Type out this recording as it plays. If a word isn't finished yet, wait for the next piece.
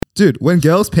Dude, when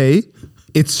girls pee,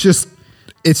 it's just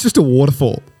a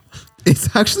waterfall.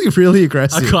 It's actually really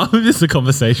aggressive. I can't believe this is a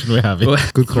conversation we're having.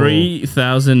 Good call.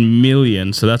 3,000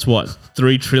 million. So that's what?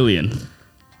 3 trillion.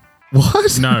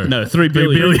 What? No, 3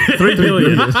 billion. 3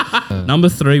 billion. Number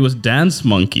 3 was Dance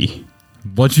Monkey.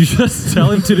 What'd you just tell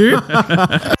him to do?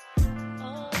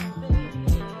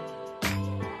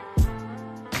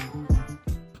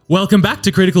 Welcome back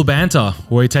to Critical Banter,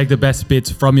 where we take the best bits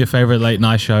from your favorite late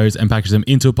night shows and package them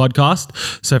into a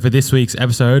podcast. So for this week's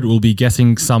episode, we'll be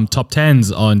guessing some top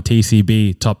 10s on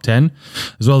TCB Top 10,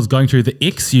 as well as going through the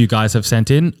icks you guys have sent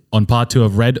in on part 2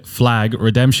 of Red Flag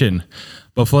Redemption.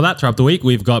 Before that, throughout the week,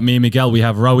 we've got me and Miguel. We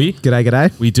have Rowie.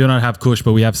 G'day. We do not have Kush,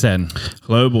 but we have Sen.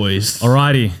 Hello, boys.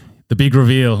 Alrighty. The big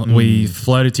reveal. We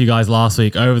floated to you guys last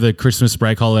week over the Christmas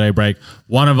break, holiday break.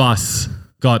 One of us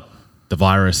got the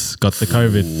virus, got the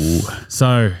COVID. Ooh.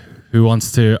 So who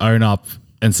wants to own up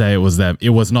and say it was them? It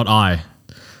was not I.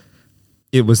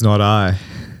 It was not I.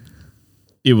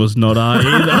 It was not I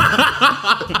either.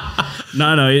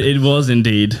 No, it was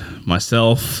indeed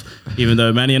myself, even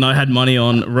though Manny and I had money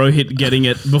on Rohit getting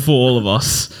it before all of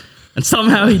us. And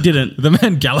somehow he didn't. The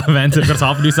man gallivanted across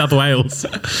half of New South Wales.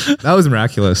 That was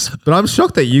miraculous. But I'm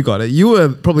shocked that you got it. You were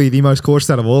probably the most cautious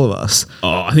out of all of us.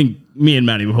 Oh, I think me and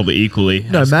Manny were probably equally.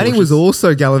 No, Manny was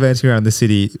also gallivanting around the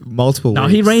city multiple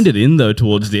weeks. He reined it in, though,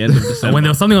 towards the end of December. When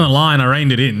there was something on the line, I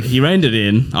reined it in. He reined it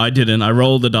in. I didn't. I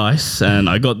rolled the dice and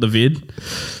I got the vid.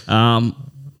 It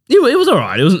was all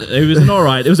right. It was an all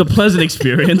right. It was a pleasant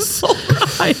experience.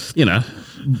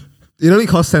 It only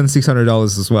cost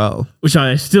 $600 as well. Which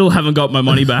I still haven't got my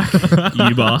money back,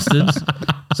 you bastards.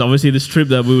 So obviously this trip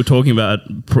that we were talking about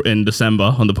in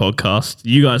December on the podcast,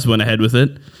 you guys went ahead with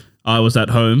it. I was at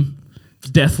home,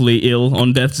 deathly ill,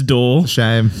 on death's door.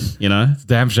 Shame. It's a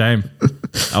damn shame.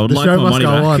 I would like my money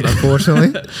back. On,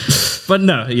 unfortunately. But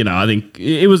no, I think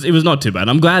it was not too bad.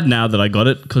 I'm glad now that I got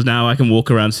it, because now I can walk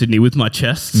around Sydney with my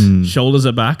chest. Shoulders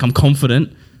are back. I'm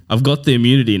confident. I've got the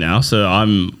immunity now, so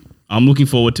I'm looking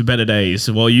forward to better days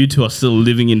while you two are still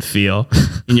living in fear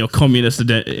in your communist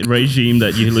regime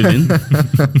that you live in.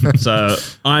 So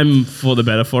I'm for the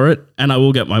better for it, and I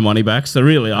will get my money back. So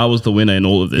really, I was the winner in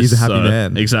all of this. He's a happy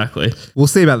man. Exactly. We'll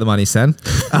see about the money, Sen.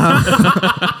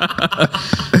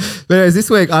 But anyways, this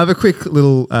week I have a quick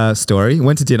little story.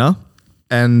 Went to dinner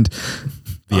and...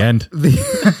 The end.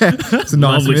 It's a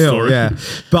nice Lovely meal, story. yeah.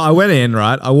 But I went in,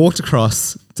 right? I walked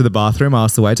across to the bathroom. I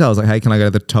asked the waiter, I was like, hey, can I go to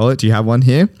the toilet? Do you have one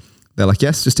here? They're like,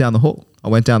 yes, just down the hall. I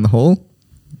went down the hall,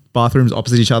 bathrooms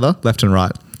opposite each other, left and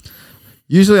right.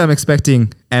 Usually I'm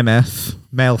expecting MF,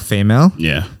 male, female.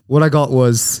 Yeah. What I got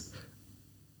was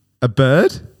a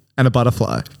bird and a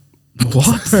butterfly.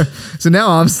 What? So now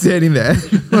I'm standing there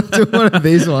doing one of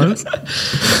these ones.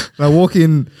 And I walk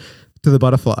in to the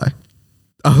butterfly.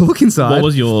 I look inside. What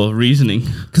was your reasoning?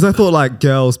 Because I thought like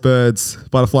girls, birds,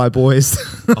 butterfly, boys.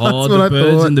 Oh, the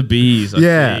birds and the bees.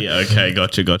 Yeah. Okay,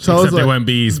 gotcha. So I was Except like, they weren't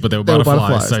bees, but they were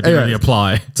butterflies, so it didn't really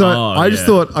apply. So I just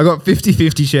thought I got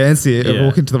 50-50 chance here of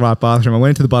walking to the right bathroom. I went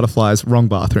into the butterflies, wrong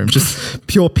bathroom, just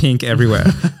pure pink everywhere.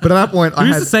 But at that point,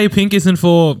 Who's to say pink isn't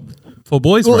for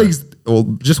boys? Well,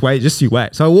 just you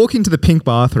wait. So I walk into the pink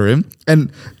bathroom,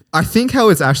 and I think how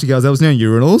it's actually goes, there was no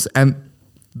urinals, and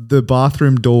the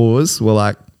bathroom doors were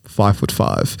like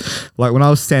 5'5". Like when I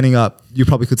was standing up, you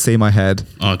probably could see my head.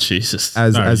 Oh, Jesus.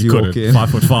 As you walk in.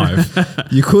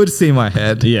 5'5". You could see my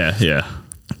head. Yeah.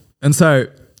 And so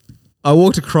I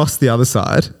walked across the other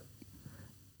side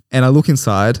and I look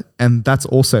inside and that's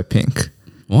also pink.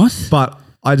 What? But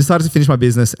I decided to finish my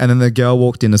business and then the girl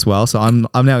walked in as well. So I'm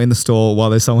now in the store while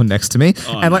there's someone next to me.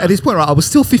 And like at this point, right, I was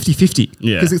still 50-50.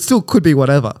 Yeah. Because it still could be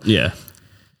whatever. Yeah.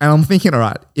 And I'm thinking, all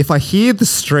right, if I hear the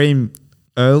stream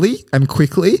early and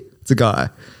quickly, it's a guy.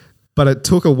 But it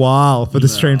took a while for the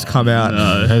stream to come out.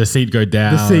 The seat go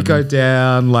down. The seat go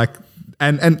down. Like,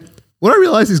 and what I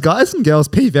realized is guys and girls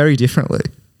pee very differently.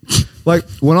 Like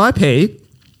when I pee,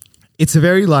 it's a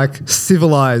very like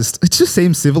civilized, it just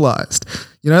seems civilized.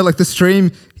 You know, like the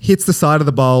stream hits the side of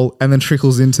the bowl and then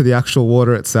trickles into the actual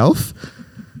water itself.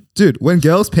 Dude, when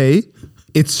girls pee,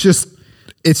 it's just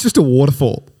a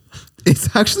waterfall.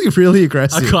 It's actually really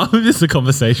aggressive. I can't believe this is a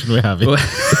conversation we're having.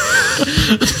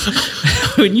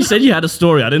 When you said you had a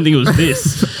story, I didn't think it was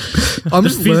this. I'm the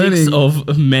just physics learning.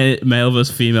 of male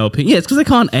versus female ping. Yeah, it's because they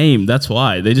can't aim. That's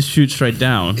why. They just shoot straight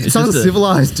down. It's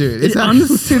uncivilized, dude. It's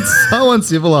so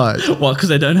uncivilized. Well, because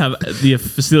they don't have the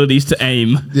facilities to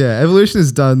aim. Yeah, evolution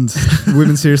has done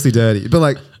women seriously dirty. But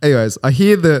like, anyways, I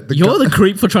hear the You're the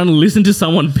creep for trying to listen to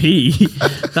someone pee.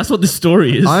 That's what this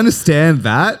story is. I understand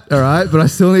that, all right, but I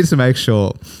still need to make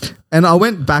sure. And I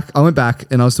went back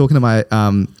and I was talking to my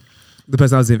the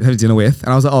person I was having dinner with,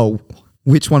 and I was like, oh,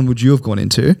 which one would you have gone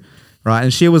into? Right.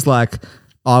 And she was like,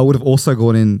 I would have also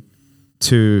gone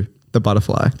into the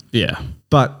butterfly. Yeah.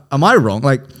 But am I wrong?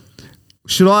 Like,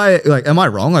 am I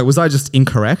wrong? Like, was I just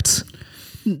incorrect?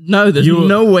 No, there's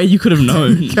no way you could have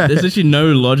known. There's actually no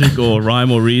logic or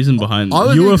rhyme or reason behind I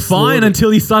was You were exploded. fine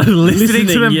until you started listening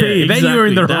to them pee. Then you were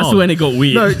in the That's wrong. when it got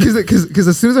weird. No, because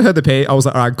as soon as I heard the pee, I was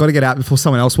like, all right, got to get out before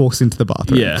someone else walks into the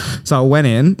bathroom. Yeah. So I went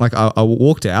in, like I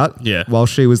walked out Yeah. while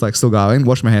she was like still going,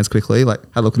 washed my hands quickly, like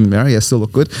had a look in the mirror, yeah, still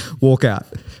look good, walk out,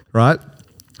 right?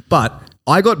 But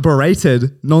I got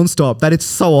berated nonstop that it's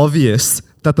so obvious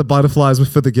that the butterflies were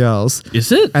for the girls.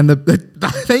 Is it? And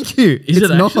thank you. Is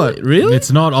it's it not. actually? Really?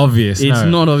 It's not obvious. It's no.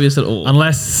 not obvious at all.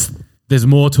 Unless there's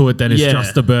more to it than it's Yeah.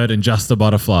 just a bird and just a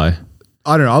butterfly.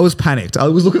 I don't know. I was panicked. I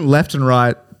was looking left and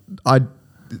right. A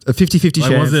 50-50 Like,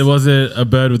 chance. was it a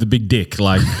bird with a big dick?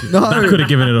 Like that could have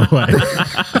given it away.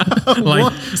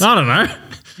 Like I don't know.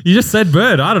 You just said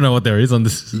bird. I don't know what there is on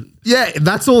this. Yeah,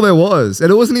 that's all there was. And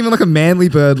it wasn't even like a manly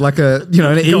bird, like an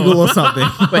eagle or something.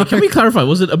 Wait, can we clarify?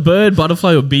 Was it a bird,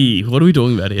 butterfly, or bee? What are we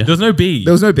talking about here? There was no bee.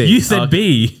 There was no bee. You said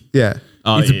bee. Yeah.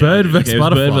 Oh, It's bird versus it was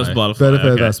butterfly. Bird versus butterfly.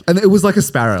 Bird okay. and it was like a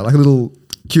sparrow, like a little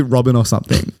cute robin or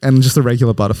something, and just a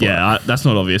regular butterfly. Yeah, that's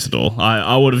not obvious at all.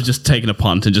 I would have just taken a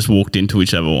punt and just walked into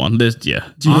whichever one.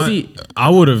 I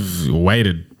would have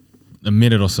waited a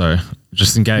minute or so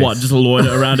just in case. What? Just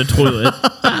loiter around a toilet?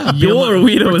 You're a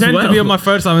weirdo as Pretend well. to be on my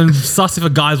first time and suss if a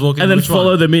guy's walking. and then which one.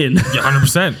 follow them in. Yeah,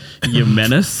 100%. You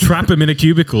menace. Trap him in a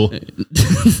cubicle.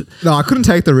 No, I couldn't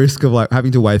take the risk of like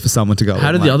having to wait for someone to go.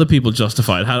 How did the other people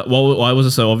justify it? Why was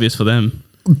it so obvious for them?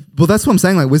 Well, that's what I'm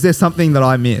saying. Like, was there something that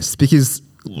I missed? Because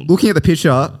looking at the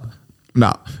picture,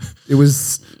 no, it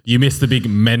was. You missed the big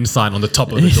men sign on the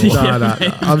top of the door. No.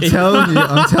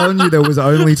 I'm telling you, there was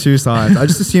only 2 signs. I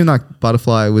just assumed like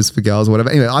butterfly was for girls or whatever.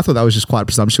 Anyway, I thought that was just quite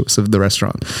presumptuous of the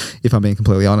restaurant, if I'm being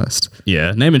completely honest.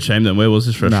 Yeah, name and shame them. Where was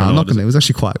this No, restaurant? I'm not gonna. It was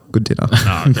actually quite good dinner.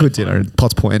 Good dinner in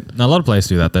Potts Point. Now, a lot of places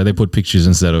do that though. They put pictures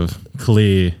instead of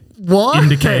clear What?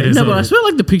 indicators. No, of but I it. swear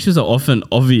like the pictures are often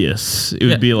obvious. It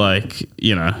would be like,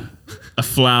 a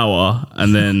flower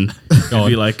and then it'd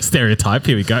be like stereotype.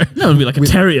 Here we go. no, it'd be like a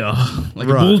terrier, like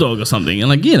a Right. bulldog or something. And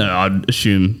like, I'd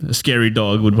assume a scary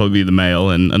dog would probably be the male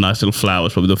and a nice little flower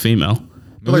is probably the female.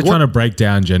 We're like, trying to break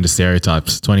down gender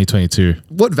stereotypes. 2022.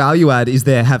 What value add is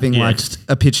there having Yeah, like just-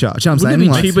 a picture? Do you know what I'm Wouldn't it saying? be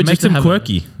Like, cheaper Make just to them have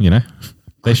quirky.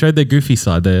 They showed their goofy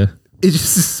side there. it's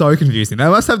just so confusing. They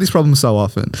must have this problem so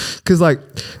often because like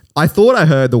I thought I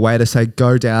heard the waiter say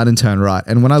go down and turn right,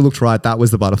 and when I looked right, that was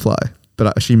the butterfly.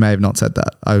 But she may have not said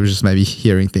that. I was just maybe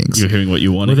hearing things. You're hearing what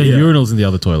you want Were to there hear. urinals in the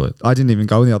other toilet? I didn't even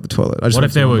go in the other toilet. I just What went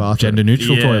if to there the were bathroom. gender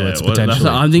neutral toilets well, potentially?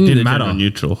 I'm thinking Didn't they're matter. gender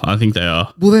neutral. I think they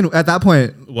are. Well, then at that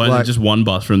point, Why is it just one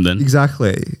bathroom then?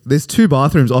 exactly? There's 2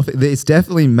 bathrooms off. It's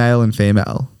definitely male and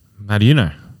female. How do you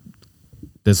know?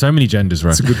 There's so many genders,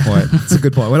 right? It's a good point. It's a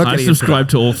good point. We're not I getting into subscribe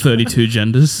to all 32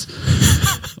 genders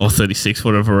or 36,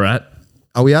 whatever we're at.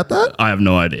 that. Are we at that? I have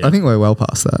no idea. I think we're well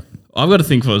past that. I've got to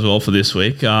think for as well for this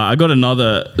week. I got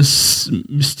another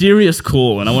mysterious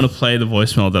call, and I want to play the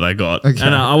voicemail that I got. Okay.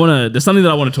 And I want to. There's something that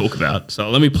I want to talk about. So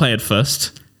let me play it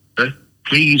first.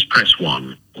 Please press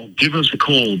 1 or give us a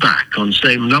call back on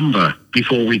same number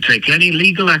before we take any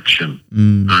legal action.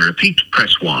 I repeat,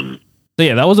 press 1. So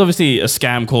yeah, that was obviously a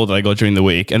scam call that I got during the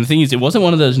week. And the thing is, it wasn't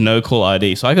one of those no call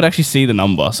ID, so I could actually see the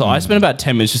number. So I spent about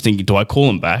 10 minutes just thinking, do I call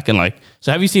them back? And like,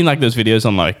 so have you seen like those videos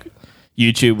on like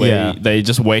YouTube where Yeah. they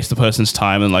just waste the person's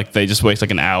time and like they just waste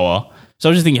like an hour? So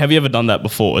I was just thinking, have you ever done that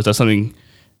before? Is that something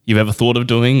you've ever thought of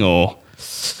doing? Or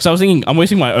so I was thinking, I'm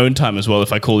wasting my own time as well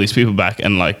if I call these people back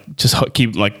and like just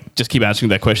keep answering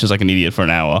their questions like an idiot for an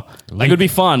hour. Like it would be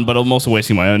fun, but I'm also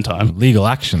wasting my own time. Legal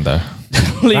action, though.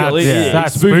 Legally, it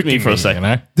That's spooked me spooking for a second.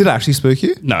 Did it actually spook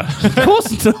you? No, of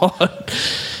course not.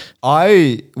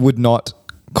 I would not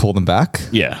call them back.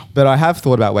 Yeah. But I have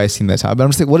thought about wasting their time. But I'm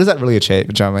just like, what does that really achieve?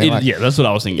 Do you know what I mean? Like, Yeah, that's what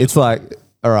I was thinking. it's like,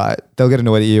 all right, they'll get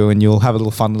annoyed at you and you'll have a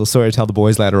little fun little story to tell the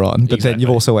boys later on. But then Exactly. you've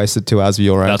also wasted 2 hours of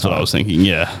your own That's time. what I was thinking.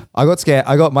 Yeah. I got scared.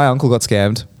 My uncle got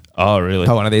scammed Oh, really?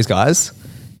 by one of these guys.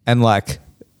 And like,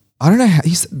 I don't know how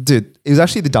dude, it was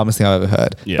actually the dumbest thing I've ever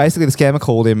heard. Yeah. Basically, the scammer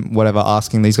called him, whatever,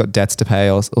 asking that he's got debts to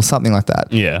pay or something like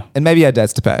that. Yeah. And maybe he had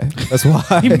debts to pay. That's why.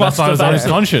 That's why I was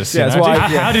unconscious. Yeah, you that's know? why-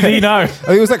 How did he know? I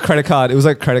think it was like credit card. It was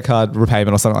like credit card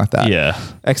repayment or something like that. Yeah.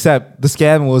 Except the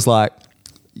scammer was like,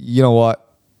 you know what?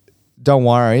 Don't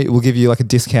worry. We'll give you like a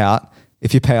discount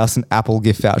if you pay us in Apple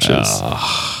gift vouchers.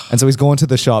 And so he's gone to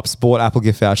the shops, bought Apple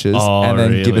gift vouchers, Oh, and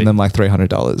then really? given them like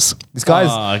 $300. This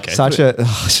guy's okay. such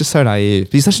it's just so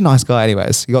naive. He's such a nice guy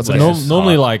anyways. He got some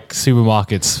Normally, like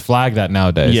supermarkets flag that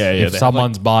nowadays. Yeah, yeah, If they have,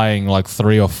 someone's buying like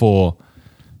 3 or 4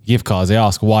 gift cards. They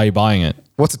ask, why are you buying it?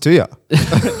 What's it to you?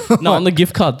 No, on the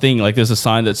gift card thing, like there's a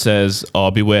sign that says,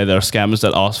 "Oh, beware, there are scammers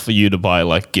that ask for you to buy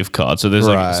like gift cards." So there's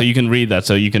Right. like, so you can read that,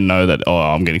 so you can know that, oh,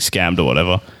 I'm getting scammed or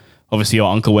whatever. Obviously,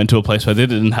 your uncle went to a place where they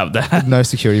didn't have that. No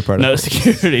security protocol. No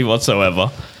security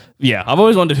whatsoever. Yeah, I've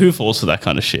always wondered who falls for that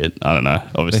kind of shit. I don't know.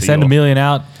 They Obviously, send $1 million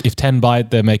out. If 10 buy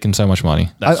it, they're making so much money.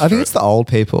 I think it's the old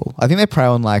people. I think they prey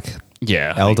on like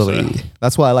yeah, I think so. elderly.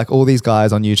 That's why like all these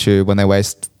guys on YouTube when they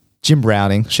waste Jim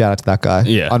Browning, shout out to that guy.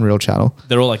 Yeah. Unreal Channel.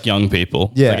 They're all like young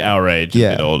people. Yeah. Like our age,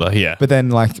 Yeah. a bit older. Yeah. But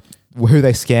then like who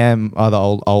they scam are the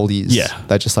oldies. Yeah.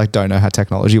 That just like don't know how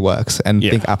technology works and Yeah.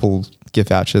 think Apple gift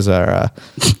vouchers are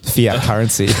fiat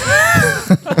currency.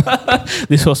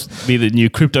 This will be the new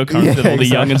cryptocurrency that all the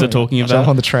youngins are talking about. Jump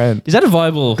on the trend. Is that a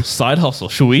viable side hustle?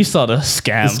 Should we start a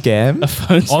scam? A scam? A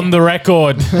phone scam? On the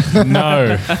record,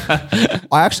 no.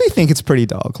 I actually think it's pretty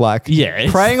dog. Like Yeah,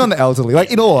 it's- preying on the elderly.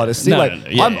 Like in all honesty, No, like no, no.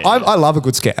 Yeah, I love a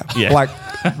good scam. Yeah. Like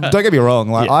don't get me wrong.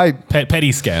 Like Yeah. I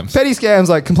Petty scams. petty scams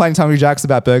like complaining to Hungry Jacks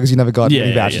about burgers you never got Yeah, any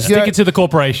yeah, vouchers. yeah. You know, Stick it to the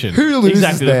corporation. who loses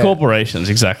Exactly. there? The corporations.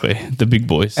 Exactly. The big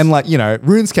boys. And like, you know,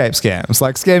 RuneScape scams,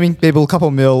 like scamming people a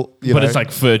couple mil, you but know, it's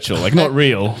like virtual, like not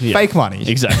real. Yeah. fake money.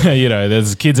 Exactly. You know,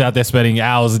 there's kids out there spending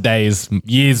hours, days,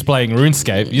 years playing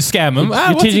RuneScape. You scam them.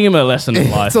 You're teaching him a lesson in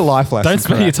life. It's a life lesson. Don't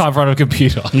spend your correct. time in front of a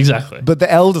computer. Exactly. But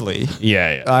the elderly,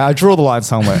 Yeah, yeah. I draw the line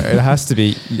somewhere. It has to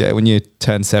be, when you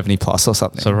turn 70 plus or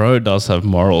something. So Ro does have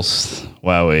morals.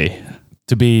 Wowee.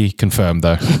 To be confirmed,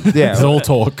 though. Yeah. It's all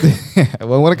talk.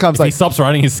 Well, when it comes If he like, stops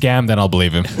running his scam, then I'll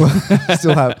believe him.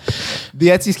 still have the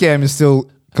Etsy scam is still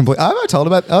complete. Have I told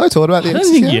about the I Etsy don't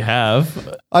think scam? you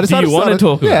have. I Do decided you want to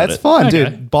talk about it? Yeah, it's fine, Okay.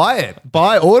 dude. Buy it.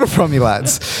 Order from me,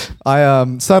 lads.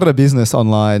 I started a business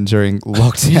online during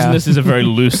lockdown. Business is a very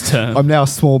loose term. I'm now a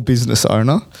small business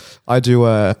owner. I do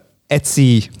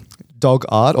Etsy dog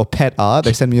art or pet art.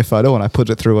 They send me a photo and I put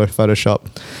it through a Photoshop.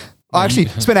 I actually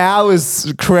spent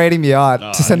hours creating the art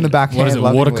to send them back. What is it,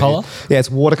 hand-lovingly. watercolor? Yeah,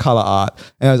 it's watercolor art.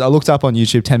 And I looked up on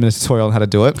YouTube 10-minute tutorial on how to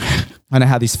do it. And I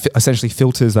have these essentially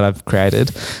filters that I've created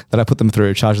that I put them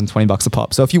through, charge them $20 a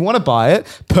pop. So if you want to buy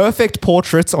it, perfect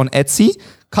portraits on Etsy.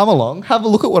 Come along, have a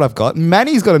look at what I've got.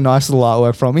 Manny's got a nice little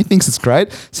artwork from me, thinks it's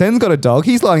great. Sen's got a dog.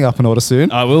 He's lining up an order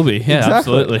soon. I will be. Yeah,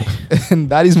 Exactly. absolutely. And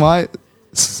that is my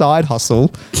side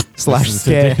hustle /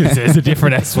 scare. It's a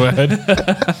different S word.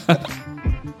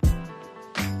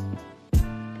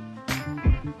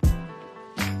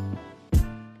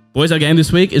 Boys, our game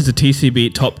this week is the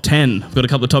TCB Top 10. We've got a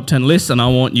couple of Top 10 lists, and I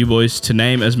want you boys to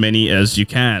name as many as you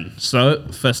can. So,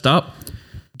 first up,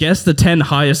 guess the 10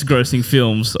 highest grossing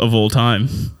films of all time.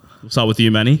 We'll start with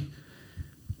you, Manny.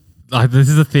 This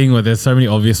is the thing where there's so many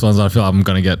obvious ones. I feel I'm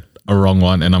going to get a wrong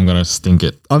one and I'm going to stink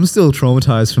it. I'm still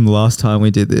traumatized from the last time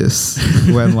we did this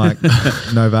when like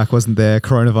Novak wasn't there,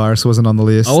 coronavirus wasn't on the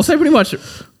list. I will say pretty much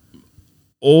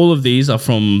all of these are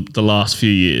from the last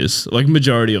few years. Like,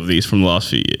 majority of these from the last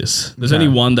few years. There's Okay.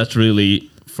 only one that's really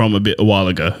from a while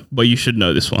ago, but you should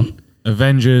know this one.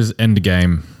 Avengers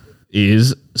Endgame.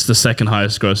 It's the second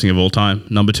highest grossing of all time.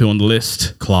 Number 2 on the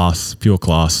list. Class. Pure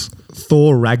class.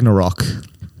 Thor Ragnarok.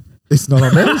 It's not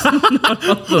on there.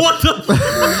 What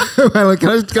the? Wait, look, can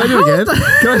I do it again?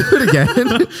 Can I do it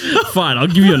again? Fine, I'll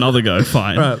give you another go.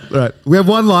 Fine. right. We have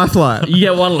one lifeline. You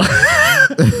get one.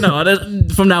 No,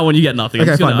 from now on you get nothing.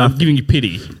 Okay, fine, I'm nothing. giving you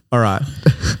pity. All right.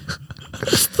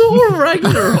 Thor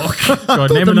Ragnarok.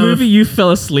 God, name The another. movie you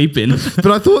fell asleep in. But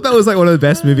I thought that was like one of the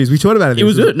best movies. We talked about it. It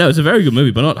was good. No, it's a very good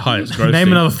movie, but not highest grossing.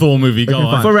 Name another Thor movie. Go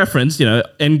on. fine. For reference,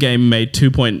 Endgame made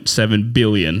 2.7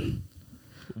 billion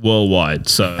worldwide.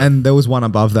 So And there was one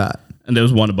above that. and there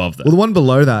was one above that. Well, the one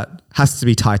below that has to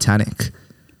be Titanic.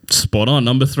 Spot on.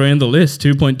 Number 3 on the list,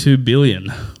 2.2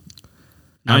 billion.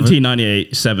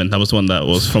 1998-7. That was the one that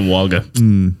was from a while ago.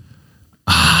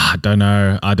 I don't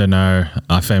know.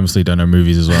 I famously don't know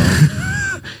movies as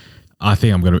well. I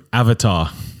think I'm going to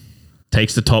Avatar.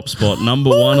 Takes the top spot. Number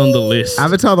 1 on the list.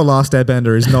 Avatar: The Last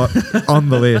Airbender is not on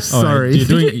the list. Oh, Sorry.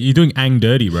 You're doing Ang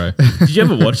dirty, bro. Did you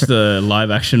ever watch the live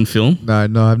action film?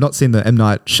 No, I've not seen the M.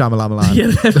 Night Shyamalan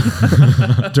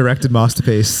directed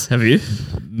masterpiece. Have you?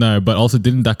 No, but also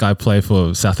didn't that guy play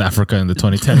for South Africa in the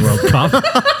 2010 World Cup?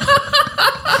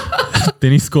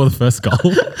 Didn't he score the first goal?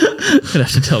 I'd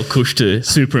have to tell Kush to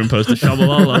superimpose the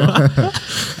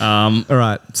Shabalala. All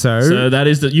right, So that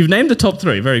is you've named the top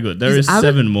 3. Very good. There is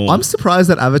 7 more. I'm surprised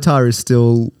that Avatar is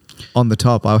still on the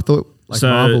top. I thought Like So-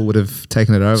 Marvel would have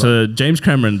taken it over. So James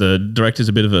Cameron, the director's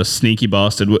a bit of a sneaky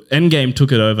bastard. Endgame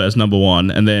took it over as number one,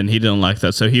 and then he didn't like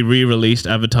that, so he re-released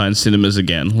Avatar in cinemas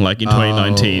again, like in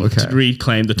 2019, okay. to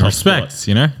reclaim the top Respect, spot.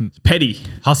 you know? Petty.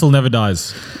 Hustle never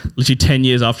dies. Literally 10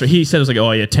 years after. He said it was like,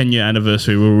 oh yeah, 10-year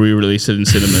anniversary, we'll re-release it in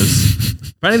cinemas.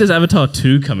 Apparently there's Avatar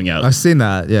 2 coming out. I've seen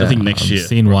that. Yeah. I think next year.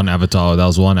 Seen one Avatar. That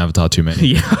was one Avatar too many.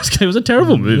 Yeah, it was a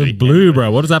terrible movie. Blue, bro.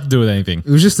 What does that have to do with anything? it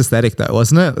was just aesthetic though,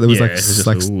 wasn't it? It was Yeah, like it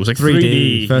was like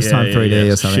 3D. First time 3D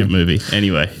or It's a something. Shit movie.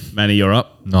 Anyway, Manny, you're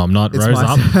up. No, I'm not. It's Rose my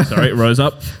up. Sorry, Rose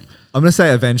up. I'm gonna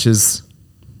say Avengers.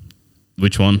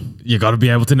 Which one? You got to be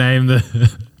able to name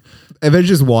the.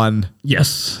 Avengers 1.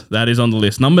 Yes, that is on the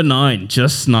list. Number 9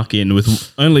 just snuck in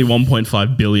with only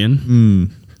 1.5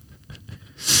 billion.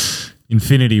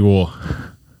 Infinity War.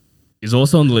 Is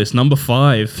also on the list. Number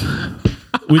 5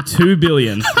 with 2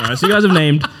 billion. All right, so you guys have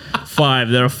named 5.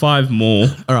 There are 5 more.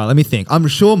 All right, let me think. I'm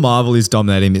sure Marvel is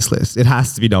dominating this list. It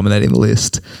has to be dominating the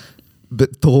list.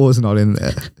 But Thor's not in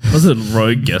there. Was it a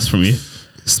rogue guess from you?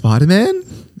 Spider-Man?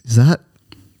 Is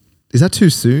that too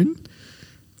soon?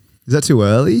 Is that too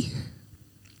early?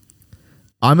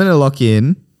 I'm going to lock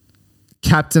in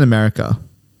Captain America,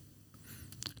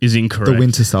 Is incorrect. the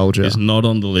Winter Soldier. Is not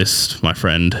on the list, my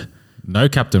friend. No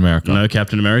Captain America. No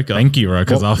Captain America. Thank you, Ro,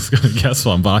 because I was going to guess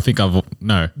one, but I think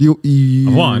no. You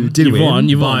won. Did You've win. won.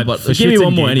 You've won. But But for give me shits one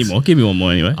and more gigs. anymore. Give me one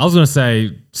more anyway. I was going to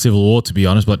say Civil War, to be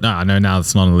honest, but no, I know now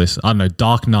it's not on the list. I don't know.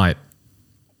 Dark Knight.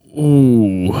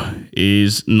 Ooh,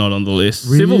 is not on the list.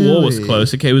 Civil War was Really?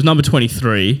 close. Okay, it was number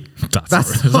 23.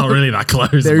 It's not really that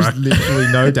close, There's bro.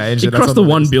 literally no danger. It That's crossed on the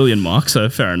 1 list. billion mark, so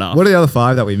fair enough. What are the other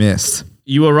 5 that we missed?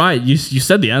 You were right. You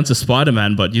said the answer,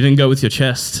 Spider-Man, but you didn't go with your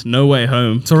chest. No Way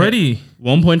Home. It's already.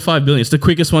 1.5 billion. It's the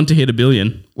quickest one to hit $1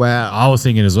 billion. Wow. I was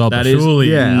thinking as well, That but is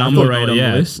surely. Yeah, I number thought- 8 on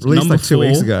yeah. the list. Released Number like 2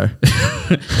 weeks 4 ago.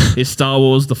 is Star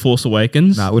Wars The Force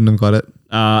Awakens. Nah, I wouldn't have got it.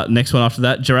 Next one after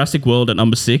that, Jurassic World at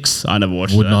number 6. I never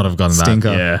watched Would that. not have gotten Stinker.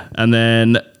 that. Yeah. And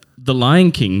then The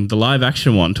Lion King, the live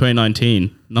action one,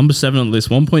 2019. Number 7 on the list,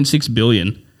 1.6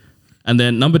 billion. And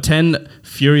then number 10,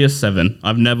 Furious 7.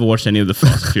 I've never watched any of the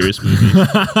Fast and Furious movies.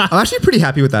 I'm actually pretty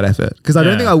happy with that effort because I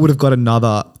don't Yeah. think I would have got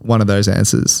another one of those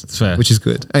answers. It's fair. Which is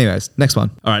good. Anyways, next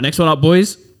one. All right, next one up,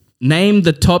 boys. Name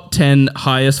the top 10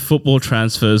 highest football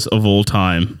transfers of all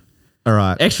time. All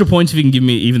right. Extra points if you can give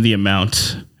me even the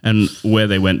amount and where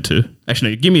they went to.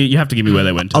 Actually, no, you have to give me where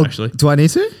they went to, actually. Do I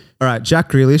need to? All right. Jack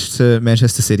Grealish to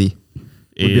Manchester City would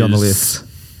be on the Is list.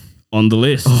 On the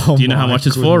list. Oh Do you know how my much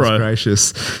it's for, goodness Ro?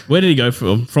 gracious. Where did he go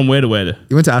from? From where to where?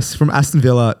 He went to from Aston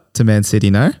Villa to Man City,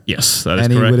 no? Yes, that is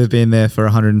And he correct. would have been there for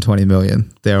 120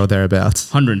 million, there or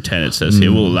thereabouts. 110 it says here.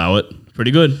 We'll allow it.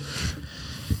 Pretty good.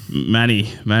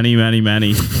 Manny.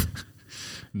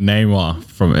 Neymar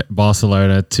from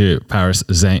Barcelona to Paris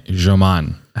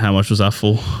Saint-Germain. How much was that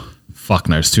for? Fuck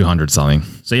no, it's 200 something.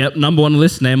 So, yep, number 1 on the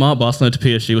list, Neymar, Barcelona to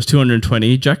PSG was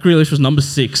 220. Jack Grealish was number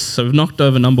 6. So we've knocked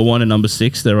over number 1 and number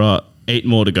 6. There are 8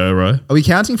 more to go, Ro. Are we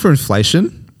counting for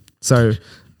inflation? So,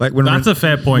 like when That's a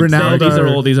fair point.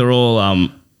 Ronaldo, These are all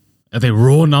Are they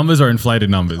raw numbers or inflated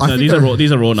numbers? no, think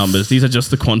these are raw numbers. These are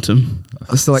just the quantum.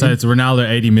 so like, So it's Ronaldo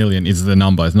 80 million is the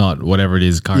number. It's not whatever it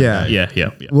is currently. Yeah. Yeah.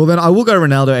 well, then I will go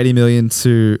Ronaldo 80 million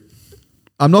to.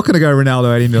 I'm not going to go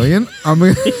Ronaldo 80 million. I'm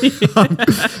going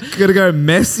to go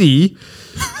Messi.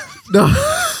 No,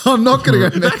 I'm not going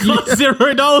to go Messi.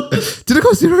 $0. Did it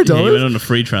cost $0? Yeah, he went on a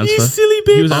free transfer. You silly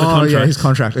He was bitch. out of Oh contract. yeah, his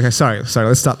contract. Okay, sorry.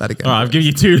 Let's start that again. All right, I've given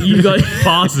you 2 You got-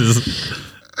 passes.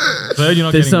 Third, you're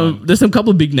not There's getting one. some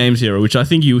couple of big names here, which I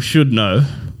think you should know.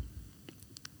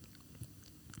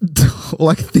 All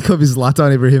I can think of is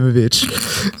Zlatan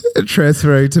Ibrahimovic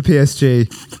transferring to PSG.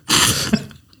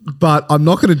 But I'm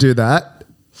not going to do that.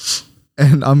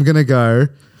 And I'm going to go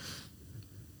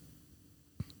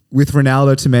with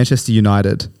Ronaldo to Manchester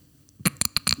United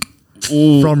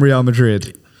from Real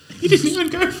Madrid.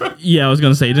 Yeah, I was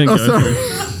going to say you didn't Oh, go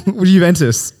sorry. With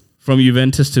Juventus. from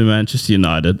Juventus to Manchester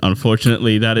United.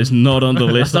 Unfortunately, that is not on the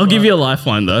list. I'll give you a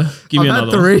lifeline though. Give me I've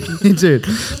another had one. 3, dude.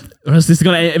 Or else this is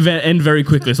going to end very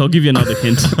quickly, so I'll give you another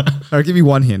hint. All right, give me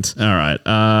one hint. All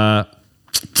right.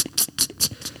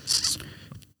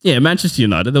 Yeah, Manchester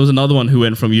United. There was another one who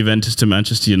went from Juventus to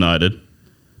Manchester United.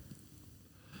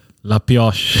 La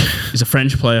Pioche. He's a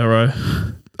French player, Ro.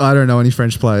 I don't know any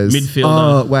French players.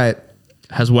 Midfielder. Oh, wait.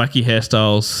 Has wacky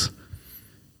hairstyles.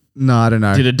 No, I don't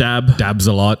know. Did a dab. Dabs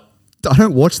a lot. I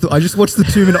don't watch I just watch the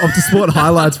 2-minute Optisport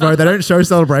highlights, bro. They don't show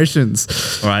celebrations.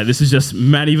 All right, this is just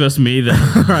Manny versus me then.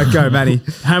 All right, go, Manny.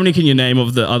 How many can you name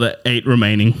of the other 8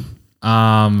 remaining?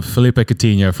 Felipe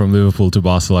Coutinho from Liverpool to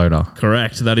Barcelona.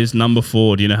 Correct. That is number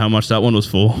 4. Do you know how much that one was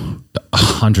for?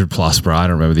 100 plus, bro. I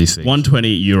don't remember these things.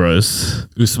 120 euros.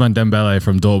 Usman Dembele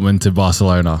from Dortmund to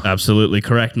Barcelona. Absolutely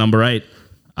correct. Number 8.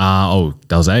 That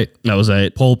was 8. That was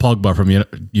 8. Paul Pogba from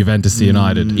Juventus to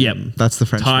United. Yep. That's the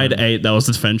French Tied one. 8. That was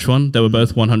the French one. They were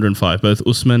both 105, both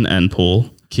Usman and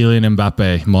Paul. Kylian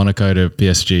Mbappe, Monaco to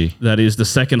PSG. That is the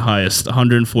second highest,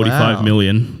 145 Wow.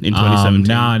 million in 2017.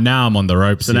 Now I'm on the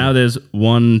ropes. So here. now there's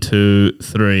 1, 2,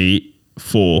 3,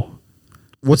 4.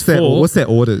 What's their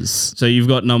orders? So you've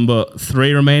got number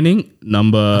 3 remaining,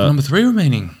 number 3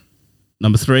 remaining.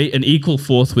 3, an equal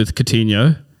 4th with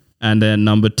Coutinho, and then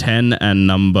number 10 and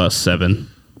number 7.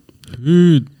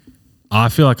 Dude, I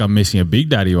feel like I'm missing a big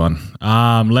daddy one.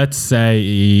 Let's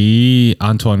say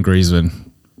Antoine Griezmann.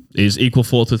 Is equal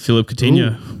 4th with Philippe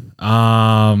Coutinho.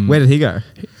 Where did he go?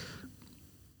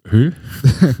 Who?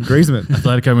 Griezmann.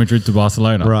 Atletico Madrid to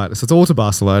Barcelona. Right. So it's all to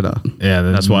Barcelona. Yeah,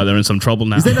 That's why they're in some trouble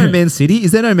now. Is there no Man City?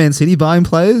 Is there no Man City buying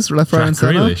players left, right, and Jack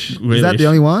centre? Grealish. Is that the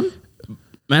only one?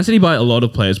 Man City buy a lot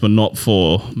of players, but not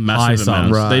for massive High sums.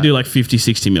 amounts. Right. They do like 50,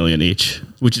 60 million each,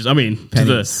 which is, I mean,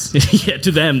 Pennies.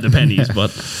 to them, the pennies,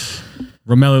 but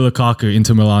Romelu Lukaku,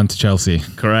 Inter Milan to Chelsea.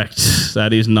 correct.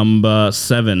 That is number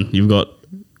 7. You've got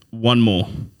one more.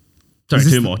 Sorry,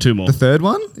 Is this two more. The third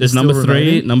one? There's is number still 3,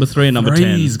 remaining? number 3, and number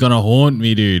 10. He's gonna haunt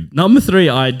me, dude. Number 3,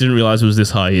 I didn't realize it was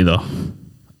this high either.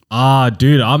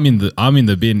 Dude, I'm in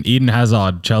the bin. Eden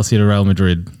Hazard, Chelsea to Real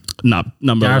Madrid. No,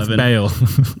 number Gareth 11. Bale,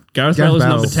 Gareth Bale is Bale.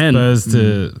 number 10. Spurs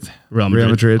to. Real Madrid. Real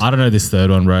Madrid. I don't know this third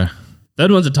one, bro.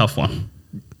 Third one's a tough one.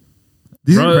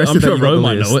 This is Ro, impressive I'm that sure you got Ro the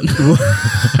might list. know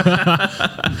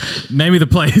it. Name me the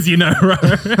players you know, bro.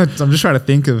 I'm just trying to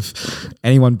think of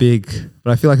anyone big,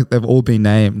 but I feel like they've all been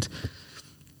named.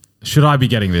 Should I be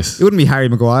getting this? It wouldn't be Harry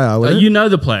Maguire, would it? You know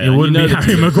the player. It wouldn't you be know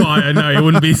Harry Maguire. No, it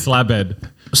wouldn't be Slabhead.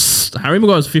 Harry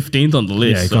Maguire's 15th on the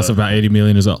list. Yeah, it costs about 80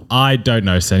 million as well. I don't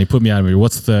know, Sandy. Put me out of me.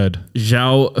 What's third?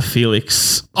 João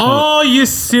Felix. Oh, you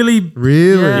silly.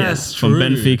 Really? Yes, From true.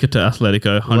 Benfica to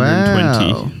Atletico,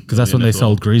 120. Wow. Because that's when they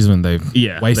sold Griezmann. They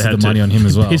Yeah, wasted they had the money to on him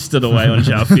as well. Pissed it away on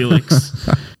João Felix.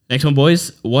 Next one,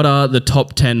 boys. What are the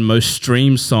top 10 most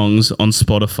streamed songs on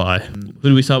Spotify? Who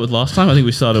did we start with last time? I think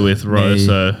we started with Ro. Me.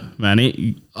 So,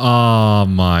 Manny, Oh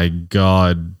my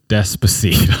God.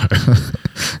 Despacito.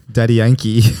 Daddy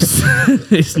Yankee.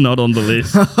 it's not on the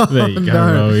list. There you go,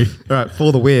 no. Rowie. All right,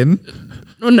 for the win.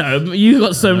 Oh, no, you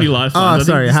got so many lifelines. I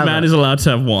sorry, think this have man it. is allowed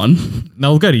to have one. No,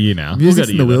 we'll go to you now. Music's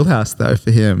to in you the then. wheelhouse, though,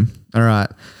 for him. All right.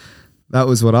 That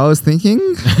was what I was thinking.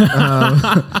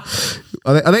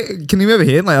 Are they, can you ever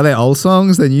hear? Like, are they old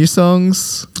songs? They're new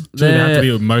songs? They have to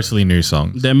be mostly new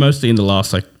songs. They're mostly in the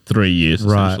last 3 years,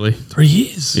 Right. essentially. 3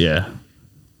 years. Yeah.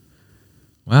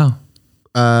 Wow.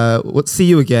 What See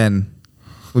You Again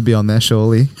would be on there,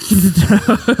 surely.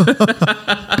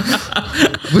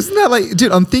 Wasn't that like,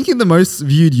 dude, I'm thinking the most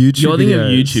viewed YouTube You're thinking of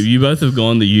videos. YouTube. You both have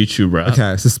gone the YouTube route.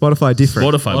 Okay, so Spotify different.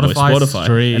 Spotify, boys. Spotify Spotify.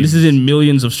 streams. And this is in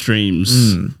millions of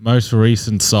streams. Most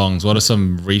recent songs. What are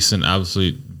some recent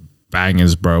absolute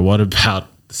bangers, bro? What about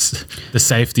the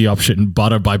safety option,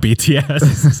 Butter by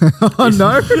BTS? Oh,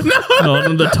 no. Not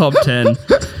in the top 10.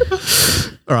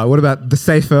 All right, what about the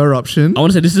safer option? I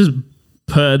want to say this is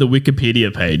per the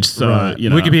Wikipedia page. So, Right. you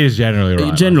know. Wikipedia is generally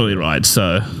right. Generally right.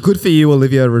 So, Good for you,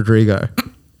 Olivia Rodrigo.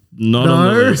 not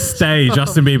on the list. Stay,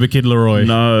 Justin Bieber, Kid Laroi.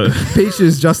 No.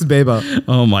 Peaches, Justin Bieber.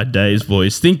 Oh, my days,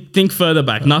 boys. Think further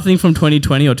back. Nothing from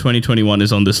 2020 or 2021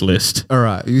 is on this list. All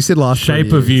right, you said last Shape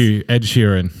 20 of years. You, Ed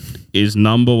Sheeran. Is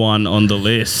number 1 on the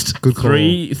list. Good call.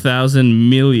 3,000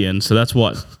 million. So that's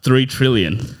what? 3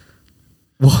 trillion.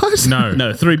 What?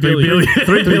 No, 3 billion.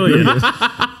 3 billion.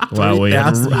 Wow, we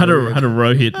had 3,000 a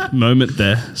Rohit moment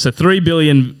there. So 3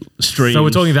 billion streams. So we're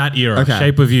talking that era. Okay.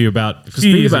 Shape of You about a few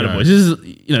Think years about ago. it, boys.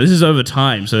 This is over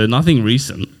time, so nothing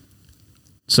recent.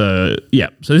 So yeah,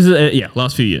 so this is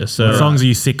last few years. So What songs are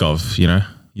you sick of? You know,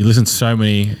 you listened so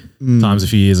many times a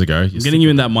few years ago. I'm getting you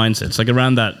in that mindset. It's like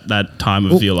around that time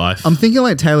of your life. I'm thinking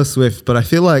like Taylor Swift, but I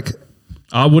feel like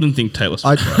I wouldn't think Taylor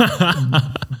Swift.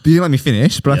 but you let me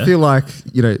finish. But Yeah. I feel like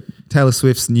Taylor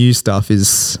Swift's new stuff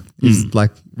is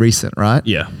like recent, right?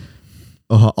 yeah,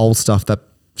 Or her old stuff that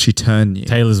she turned new.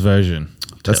 Taylor's version.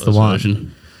 That's Taylor's the one.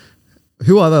 version.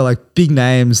 Who are the like big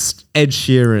names? Ed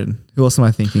Sheeran. Who else am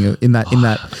I thinking of in that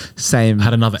same? I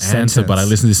had another answer, but I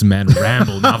listened to this man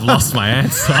ramble and I've lost my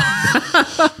answer.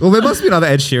 Well, there must be another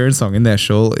Ed Sheeran song in there,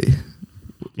 surely.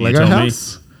 You Lego tell me.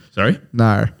 House? Sorry,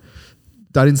 No,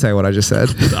 I didn't say what I just said.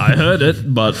 I heard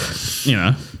it, but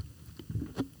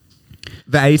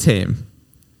The A Team.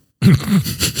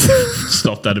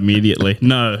 Stop that immediately.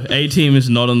 No, A-Team is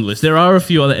not on the list. There are a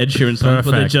few other Ed Sheeran songs,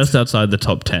 but they're Perfect. just outside the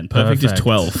top 10. Perfect is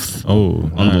 12th Oh,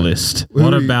 on the list.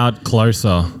 What Ooh. about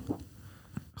Closer?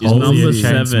 Is Halsey number and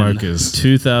 7.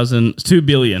 Chainsmokers. 2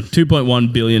 billion,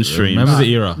 2.1 billion streams. Remember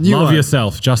the era. new Love one.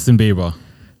 Yourself, Justin Bieber.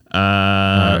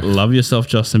 Love Yourself,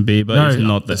 Justin Bieber is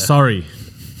not there. Sorry.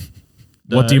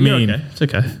 What do you You're mean? Okay. It's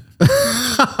okay.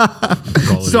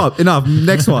 Quality. Stop. Enough.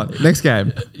 Next one. Next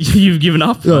game. You've given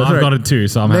up? Oh, I've sorry. got it too,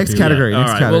 so I'm Next happy. category. All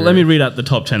Next right. category. Well, let me read out the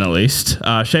top 10 at least.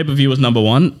 Shape of You was number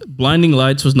 1. Blinding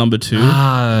Lights was number 2.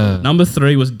 Number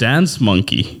 3 was Dance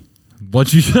Monkey.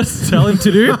 What'd you just tell him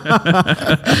to do?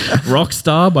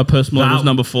 Rockstar by Post Malone was That-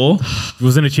 number 4. It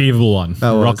was an achievable one.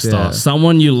 That was, Rockstar. yeah.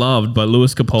 Someone You Loved by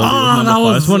Louis Capaldi was number that 5.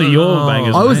 was- It's one of your oh.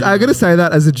 bangers. I was mate. going to say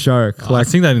that as a joke. I Like,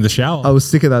 sing that in the shower. I was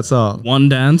sick of that song. One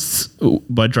Dance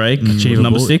by Drake was Achievable.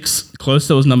 number 6.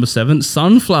 Closer was number 7.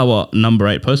 Sunflower number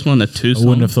 8. Post Malone had 2 I songs.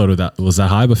 wouldn't have thought of that. Was that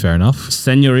high, but fair enough.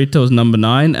 Senorita was number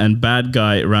 9, and Bad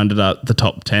Guy rounded out the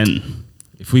top 10.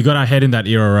 If we got our head in that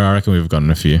era, I reckon we've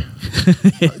gotten a few.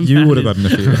 You would have gotten a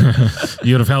few.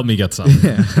 You would have helped me get some.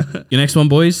 Your next one,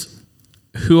 boys.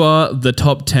 Who are the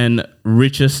top 10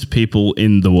 richest people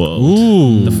in the world?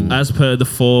 Ooh. As per the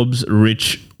Forbes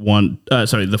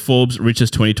the Forbes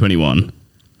richest 2021.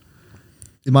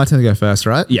 It's my turn to go first,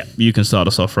 right? Yeah, you can start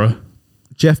us off, bro.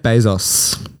 Jeff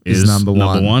Bezos is number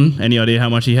one. Any idea how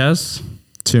much he has?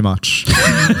 Too much.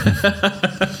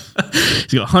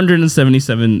 He's got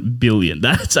 177 billion.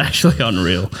 That's actually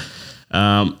unreal.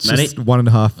 It's Manny, just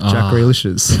 1.5 Jack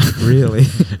Grealishes. Really?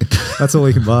 That's all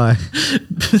he can buy. I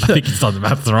think he's done the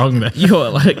maths wrong there. you're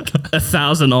like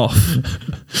 1,000 off.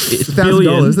 It's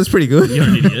 $1,000. That's pretty good. You're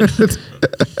an idiot.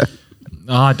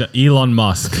 Elon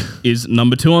Musk. Is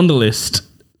number 2 on the list.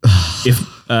 If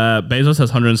Bezos has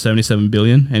 177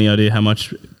 billion, any idea how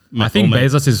much? I think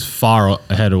Bezos is far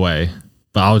ahead away,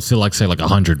 but I would still like say like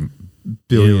 100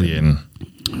 billion.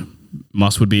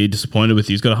 Musk would be disappointed with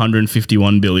you. He's got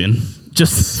 151 billion.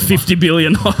 Just 50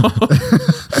 billion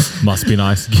off. Must be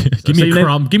nice. Give So me you a know-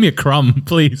 crumb. Give me a crumb,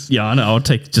 please. Yeah, I know. I'll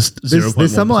take just 0.1%.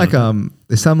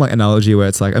 There's some like analogy where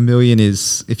it's like a million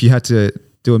is if you had to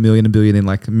do a million in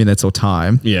like minutes or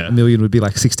time. Yeah. A million would be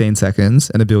like 16 seconds,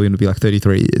 and a billion would be like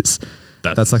 33 years.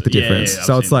 That's like the yeah, difference. yeah,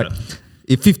 so I've it's seen like that.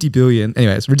 if 50 billion.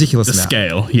 Anyway, it's ridiculous The amount.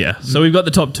 scale. Yeah. So we've got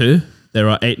the top 2. There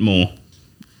are 8 more.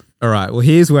 All right. Well,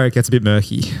 here's where it gets a bit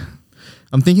murky.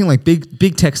 I'm thinking like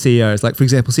big tech CEOs, like for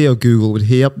example, CEO of Google.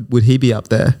 Would he be up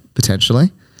there potentially?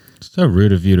 So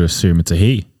rude of you to assume it's a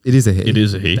he. It is a he. It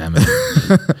is a he. Damn it.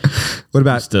 What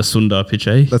about Mr. Sundar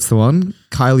Pichai. that's the one?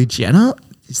 Kylie Jenner.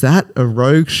 Is that a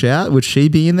rogue shout? Would she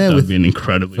be in there That would with? be an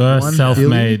incredibly First 1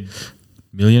 self-made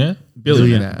millionaire?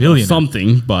 billionaire. Billionaire.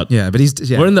 Something, but Yeah, but he's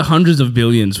we're in the hundreds of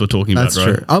billions we're talking That's about,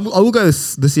 right? true. I will go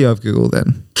with the CEO of Google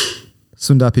then.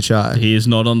 Sundar Pichai. He is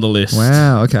not on the list.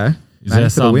 Wow. Okay. Manny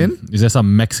for the win. Is there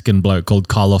some Mexican bloke called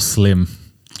Carlos Slim?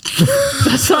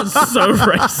 That sounds so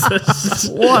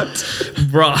racist. What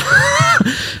Bruh.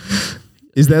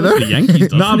 is there though? The Yankees.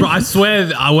 doesn't No, he? bro, I swear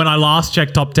when I last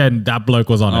checked top 10, that bloke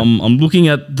was on it. I'm looking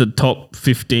at the top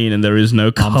 15 and there is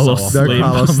no Carlos off. No Slim.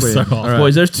 Carlos I'm Slim. so off. All right.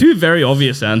 Boys, there's 2 very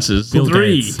obvious answers. Bill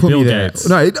 3. Gates. Put Bill me there. Gates.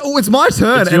 No, it's my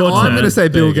turn, It's and your I'm turn. going to say There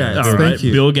Bill you go. Gates. All Thank right,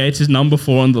 you. Bill Gates is number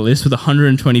 4 on the list with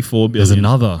 124 billion. There's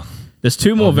another. There's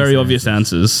 2 more very Obvious obvious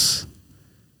answers.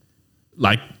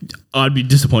 Like, I'd be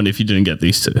disappointed if you didn't get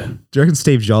these 2. Do you reckon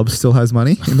Steve Jobs still has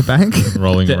money in the bank?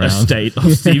 Rolling The around. estate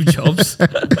of Steve Jobs.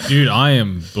 Dude, I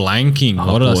am blanking.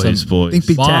 Oh, What are boys, some boys. Think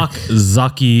big Mark tech.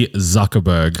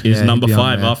 Zuckerberg. Is Yeah, number he'd be on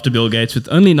 5 there. after Bill Gates with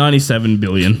only 97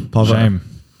 billion. Pavo. Shame.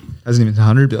 Hasn't even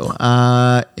 100 bill.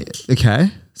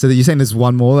 Okay. So that you're saying there's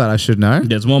one more that I should know?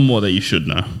 There's one more that you should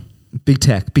know. Big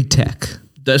tech.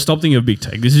 Stop thinking of big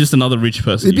tech. This is just another rich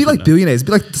person. It'd be you should like know. billionaires. It'd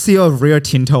be like the CEO of Rio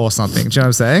Tinto or something. Do you know what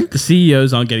I'm saying? The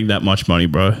CEOs aren't getting that much money,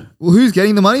 bro. Well, who's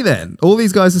getting the money then? All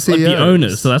these guys are Like CEOs. the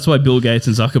owners. So that's why Bill Gates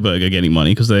and Zuckerberg are getting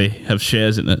money because they have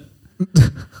shares in it.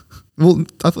 Well,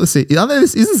 I thought isn't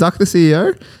Zuck the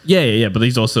CEO? Yeah. But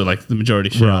he's also like the majority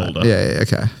shareholder. Yeah,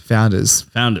 okay. Founders.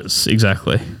 Founders,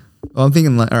 exactly. Well, I'm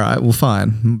thinking like, all right, well,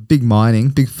 fine. Big mining,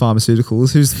 big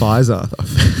pharmaceuticals. Who's Pfizer?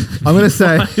 I'm going to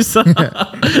say,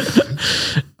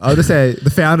 I'll just say the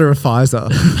founder of Pfizer,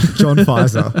 John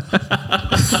Pfizer.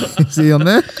 Is he on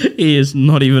there? He is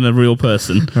not even a real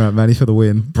person. All right, Manny for the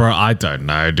win. Bro, I don't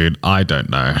know, dude. I don't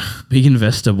know. Big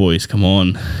investor, boys. Come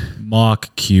on.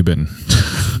 Mark Cuban.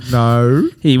 No.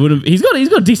 He would have. He's got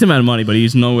a decent amount of money, but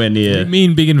he's nowhere What do near. you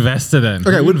mean big investor then?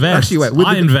 Okay, Who would- invests? actually, wait, would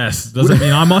I the- invest. Doesn't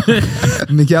mean I'm on it.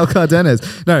 Miguel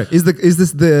Cardenas. No, is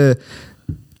this the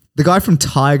guy from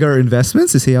Tiger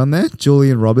Investments? Is he on there?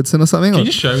 Julian Robertson or something? Can Or-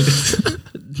 you show me this?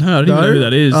 No, I don't even know who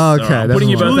that is. Oh, okay, All right, I'm never putting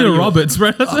you mind. both Julia out of your- Roberts,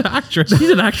 bro. That's an actress. She's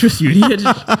an actress, you idiot.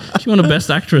 She won a Best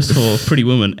Actress for Pretty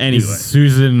Woman. Anyway.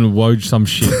 Susan Woj some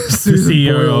shit. Susan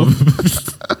CEO Boyle. of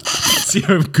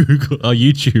CEO of Google or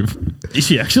YouTube. Is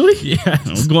she actually? Yeah.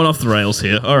 I'm going off the rails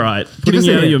here. All right. Give Putting us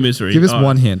you a out of hint. your misery. Give us All right.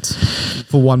 one hint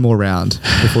for one more round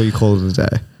before you call it a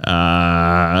day.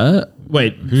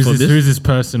 Wait. Who's for this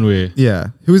person with? Yeah.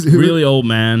 Who really old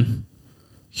man,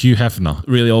 Hugh Hefner.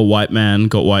 really old white man,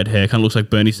 got white hair, kind of looks like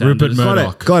Bernie Sanders. Rupert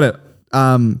Murdoch. Got it.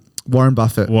 Warren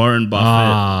Buffett. Warren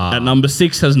Buffett. At number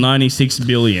 6 has 96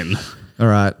 billion. All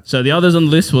right. So the others on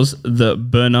the list was the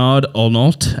Bernard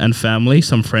Arnault and family,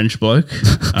 some French bloke.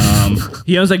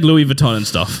 He owns like Louis Vuitton and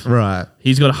stuff. Right.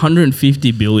 He's got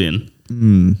 150 billion.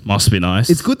 Must be nice.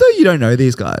 It's good though you don't know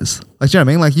these guys. Like, do you know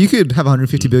what I mean? Like, you could have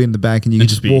 150 billion in the bank and you could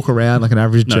just just be- walk around like an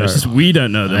average No, Joe. it's just we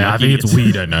don't know them. Yeah, I like think it's idiots.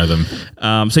 we don't know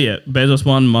them. So yeah, Bezos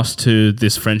 1, Musk 2,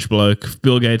 this French bloke,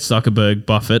 Bill Gates, Zuckerberg,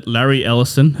 Buffett, Larry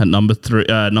Ellison at number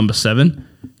 7,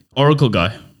 Oracle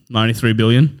guy, 93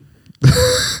 billion.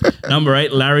 Number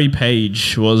 8, Larry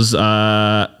Page was one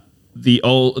of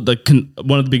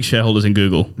the big shareholders in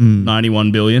Google,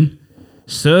 91 billion.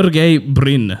 Sergey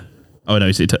Brin. Oh no,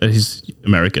 he's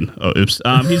American. Oh, oops.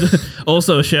 He's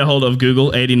also a shareholder of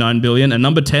Google, 89 billion. And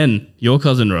number 10, your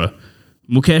cousin Ro,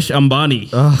 Mukesh Ambani.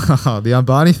 Oh, the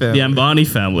Ambani family. The Ambani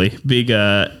family, big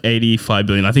 85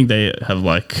 billion. I think they have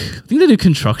I think they do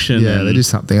construction. Yeah, and they do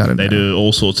something. I don't know. They do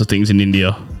all sorts of things in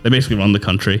India. They basically run the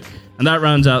country. And that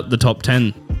rounds out the top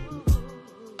 10.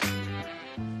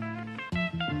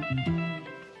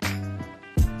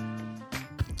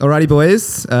 Alrighty,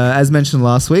 boys. As mentioned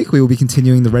last week, we will be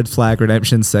continuing the red flag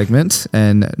redemption segment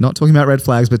and not talking about red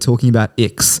flags, but talking about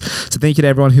icks. So thank you to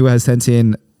everyone who has sent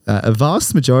in a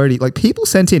vast majority. Like, people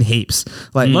sent in heaps.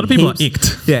 Like, A lot of people are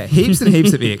heaps- icked. Yeah, heaps and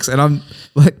heaps of icks. And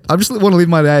I just want to live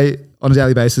my day on a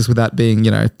daily basis without being,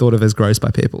 thought of as gross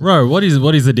by people. Bro, what is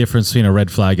the difference between a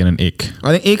red flag and an ick?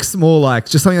 I think ick's more like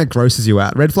just something that grosses you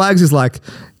out. Red flags is like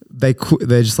they're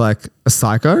just like a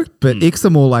psycho, but icks are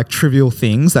more like trivial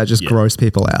things that just gross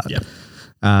people out. Yeah.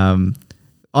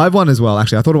 I have one as well,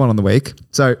 actually. I thought of one on the week.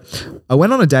 So I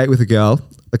went on a date with a girl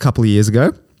a couple of years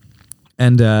ago,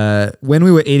 and when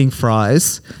we were eating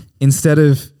fries, instead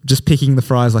of just picking the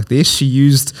fries like this, she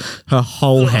used her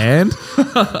whole hand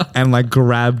and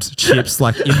grabbed chips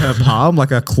in her palm,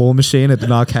 like a claw machine at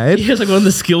an arcade. He has one of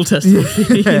the skill tests.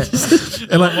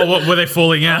 And what were they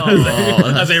falling out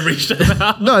as they reached it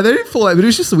out? No, they didn't fall out, but it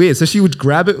was just weird. So she would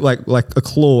grab it like a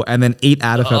claw and then eat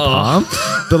out of her palm.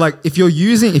 But if you're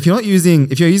using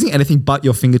anything but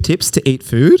your fingertips to eat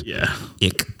food, Yeah.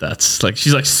 ick. That's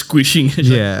she's squishing it.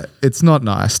 Yeah, it's not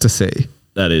nice to see.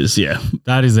 That is, yeah.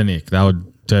 That is an ick. That would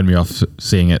turn me off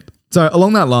seeing it. So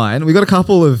along that line, we got a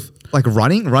couple of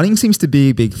running. Running seems to be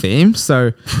a big theme.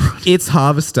 So It's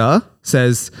Harvester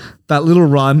says that little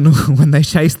run when they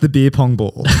chase the beer pong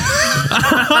ball.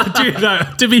 Dude, no,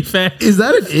 to be fair. Is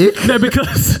that an ick? No,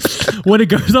 because when it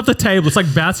goes off the table, it's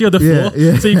like bouncing on the Yeah, floor.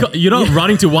 yeah. So you're not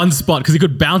running to one spot because you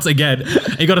could bounce again.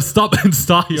 And you got to stop and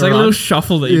start your It's like a run. little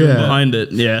shuffle that you do Yeah. behind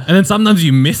it. Yeah. And then sometimes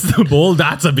you miss the ball.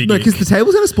 That's a big No, ick. because the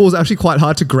table tennis ball is actually quite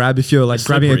hard to grab if you're grabbing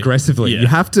slippery. aggressively. Yeah. You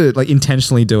have to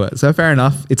intentionally do it. So fair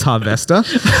enough. It's Harvester.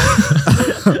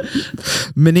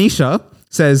 Manisha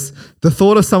says the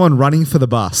thought of someone running for the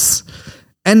bus,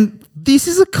 and this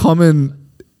is a common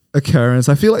occurrence.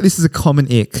 I feel like this is a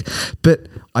common ick, but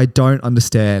I don't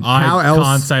understand how I else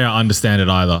can't say I understand it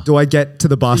either. do I get to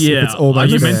the bus Yeah. if it's almost Are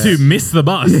you there? meant to miss the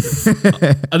bus?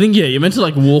 I think, yeah, you're meant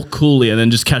to walk coolly and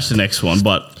then just catch the next one.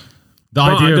 But The Bro,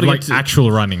 I idea of gotta get to-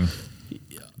 actual running.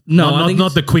 no,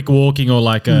 Not the quick walking or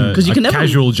a because you can never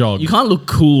casual jog. You can't look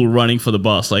cool running for the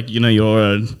bus.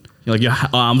 Your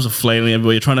arms are flailing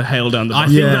everywhere. You're trying to hail down the I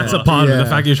bus. think Yeah. that's a part of Yeah. the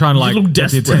fact you're trying to You look get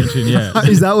the desperate. attention. Yeah.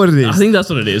 Is that what it is? I think that's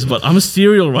what it is. But I'm a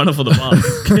serial runner for the bus.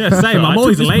 Yeah, same. I I'm took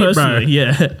always this late, bro. personally,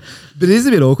 Yeah. But it is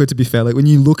a bit awkward, to be fair. When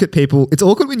you look at people, it's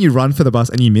awkward when you run for the bus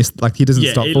and you miss, he doesn't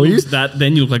Yeah. stop It for you. looks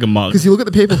then you look like a mug. Because you look at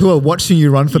the people who are watching you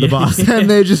run for the bus and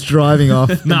they're just driving off.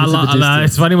 into the distance.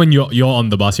 It's funny when you're on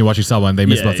the bus, you're watching someone, they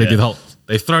miss Yeah, bus, they yeah. do the whole.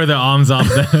 They throw their arms up,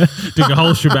 they're doing a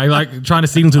whole shebang, trying to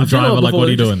signal to the driver, what are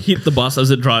you doing? Hit the bus as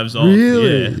it drives off.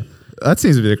 Really? Yeah. That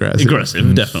seems a bit aggressive.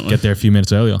 Aggressive, definitely. Get there a few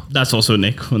minutes earlier. That's also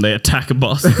Nick when they attack a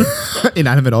bus.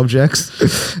 Inanimate objects.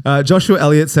 Joshua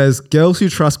Elliott says, girls who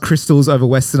trust crystals over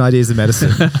Western ideas of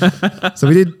medicine. So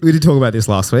we did talk about this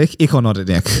last week. Ick or not a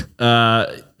Nick?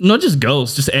 Not just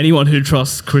girls, just anyone who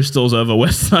trusts crystals over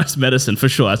westernized medicine for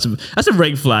sure. That's a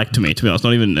red flag to me. To be honest,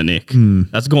 not even a Nick.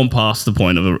 That's gone past the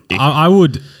point of a ick. I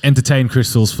would entertain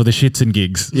crystals for the shits and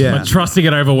gigs. Yeah. But trusting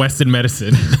it over Western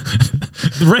medicine.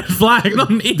 Red flag, not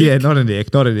an ick. Yeah, not a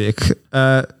Nick. Not a Nick.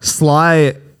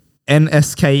 Sly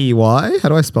Nskey. How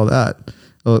do I spell that?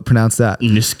 Or pronounce that?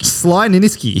 Niski. Sly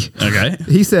Niniski. Okay.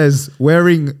 He says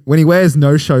when he wears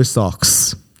no-show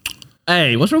socks.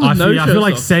 Hey, what's wrong with I no-show feel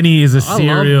like socks? Senny is a I love-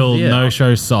 serial yeah.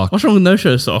 no-show sock. What's wrong with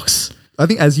no-show socks? I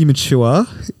think as you mature,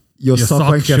 your sock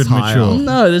sock length gets should higher. mature.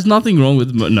 No, there's nothing wrong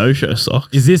with no-show socks.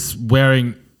 Is this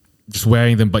just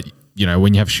wearing them, but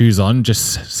when you have shoes on,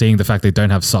 just seeing the fact they don't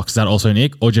have socks, is that also an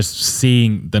ick? Or just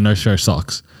seeing the no-show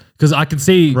socks? Because I can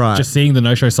see Right. just seeing the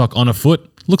no-show sock on a foot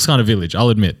looks kind of village, I'll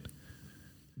admit.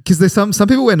 Because there's some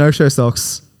people wear no-show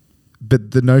socks,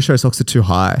 but the no-show socks are too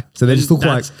high, so they just look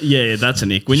like. Yeah, that's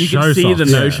an ick. When you Show can see the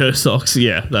socks. no-show socks,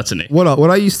 yeah, that's an ick. What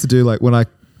I used to do, like when I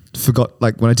forgot,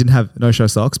 like when I didn't have no-show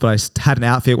socks, but I had an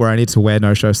outfit where I needed to wear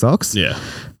no-show socks. Yeah.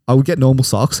 I would get normal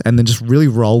socks and then just really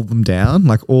roll them down,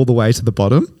 like all the way to the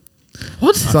bottom.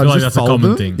 What? So I I'd feel like just that's a fold common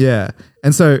them. thing. Yeah,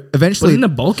 and so eventually Wasn't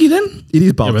it bulky then? it is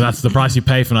Yeah, bulky. but that's the price you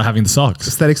pay for not having the socks.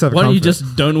 Aesthetics over Why don't you comfort.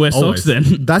 just don't wear Always. socks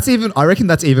then? I reckon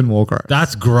that's even more gross.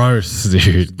 That's gross,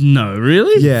 dude. No,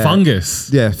 really? yeah, Fungus.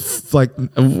 Yeah, like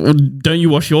Don't you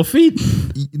wash your feet?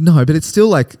 no, but it's still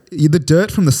like the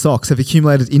dirt from the socks have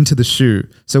accumulated into the shoe.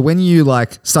 So when you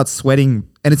like start sweating,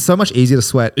 and it's so much easier to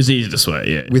sweat It's easy to sweat,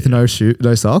 yeah. with no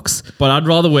socks. But I'd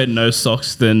rather wear no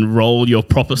socks than roll your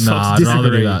proper Nah, socks. I'd rather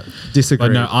do Disagree. that. Disagree.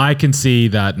 But no, I can see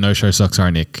that no-show socks are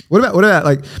an ick. What about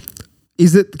like?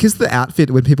 Is it because the outfit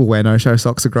when people wear no-show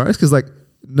socks are gross? Because like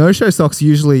no-show socks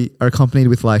usually are accompanied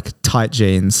with like tight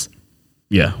jeans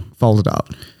Yeah. folded up,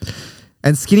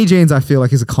 and skinny jeans I feel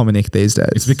like is a common ick these days.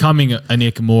 It's becoming an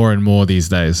ick more and more these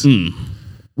days.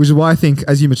 Which is why I think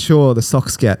as you mature, the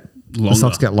socks get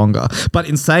longer. But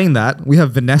in saying that, we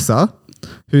have Vanessa,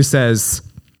 who says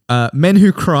men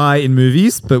who cry in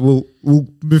movies, but we'll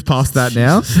move past that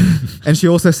now. And she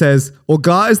also says, or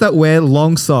guys that wear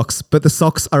long socks, but the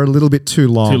socks are a little bit too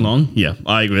long. Too long? Yeah,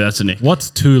 I agree. That's an ick. What's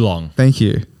too long? Thank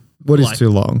you. What is Like- too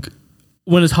long?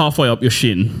 When it's halfway up your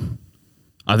shin,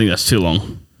 I think that's too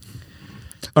long.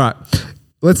 All right.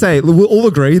 Let's say we'll all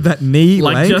agree that knee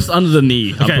Like length. just under the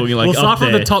knee. I'm talking like we'll start up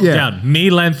from there. the top Yeah. down. Knee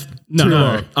length. No, too no.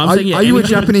 long. I'm are saying, yeah, are you a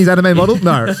anything- Japanese anime model?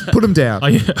 No. Put them down. Are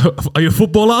you a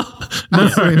footballer? No.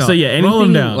 Absolutely not. So yeah, Roll 'em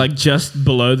anything down. like just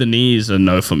below the knee is a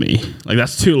no for me. Like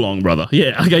that's too long, brother.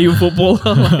 Yeah, okay, you a footballer?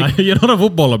 Like, You're not a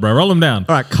footballer, bro. Roll them down.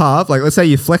 All right, calf. Like let's say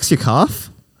you flex your calf.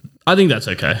 I think that's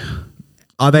okay.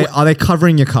 Are they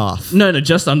covering your calf? No,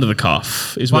 just under the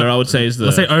calf is where I would say is the.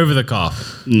 Let's say over the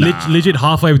calf. Nah. Legit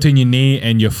halfway between your knee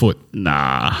and your foot.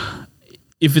 Nah.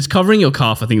 If it's covering your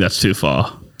calf, I think that's too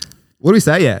far. What do we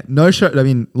say? Yeah, no shirt. I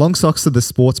mean, long socks are the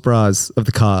sports bras of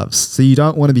the calves, so you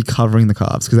don't want to be covering the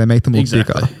calves because they make them look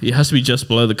Exactly. bigger. It has to be just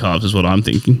below the calves, is what I'm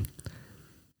thinking.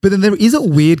 But then there is a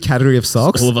weird category of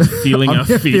socks. All of us feeling our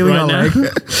feet feeling right our now.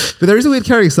 leg. But there is a weird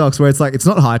category of socks where it's like it's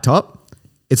not high top,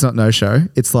 it's not no show,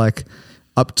 it's like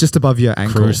up just above your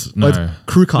ankle. Cruise. No. It's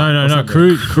crew cut. No. or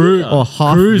something. Crew. Or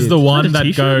half Crew's mid. the one Is that a that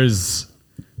t-shirt? goes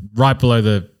right below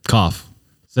the calf.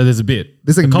 So there's a bit.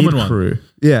 There's like the a common mid one. crew.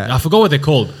 Yeah, I forgot what they're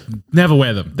called. Never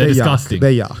wear them. They're disgusting. Yuck.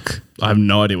 They're yuck. I have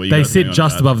no idea what you They guys sit mean on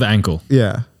just that. above the ankle.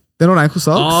 Yeah, they're not ankle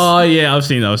socks. Oh yeah, I've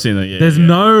seen that. Yeah, There's yeah.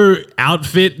 no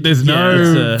outfit. There's Yeah,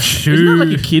 no it's shoe. Isn't that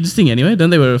like a kids thing anyway? Don't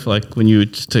they wear it for like when you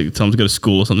just tell them to go to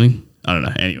school or something? I don't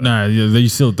know. Anyway. no,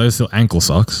 those still ankle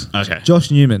socks. Okay. Josh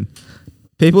Newman.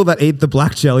 People that eat the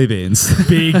black jelly beans.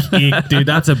 Big ick, dude.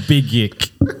 That's a big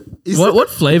ick. What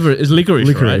flavor is licorice?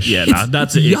 Right? Licorice. Yeah, nah,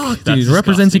 that's an ick. Yuck, That's dude.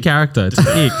 Represents your disgusting. character. It's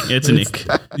an ick. It's an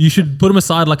ick. You should put them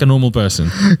aside like a normal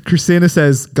person. Christina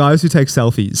says, guys who take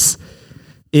selfies.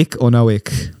 Ick or no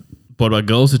ick? What about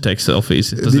girls who take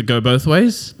selfies? Does it go both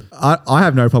ways? I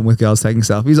have no problem with girls taking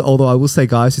selfies, although I will say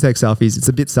guys who take selfies, it's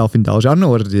a bit self-indulgent. I don't know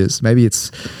what it is. Maybe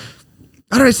it's...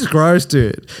 I don't know, it's just gross,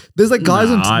 dude. There's like guys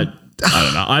Nah, on... I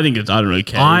don't know. I think I don't really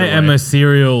care. I either am way. a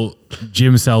serial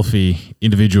gym selfie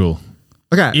individual.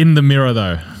 Okay, In the mirror,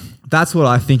 though. that's what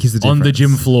I think is the difference. On the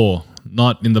gym floor,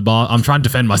 not in the bar. I'm trying to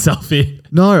defend myself here.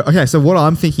 No, okay, so what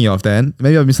I'm thinking of then,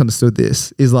 maybe I've misunderstood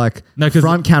this, is like No, 'cause-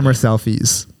 front camera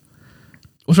selfies.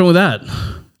 What's wrong with that?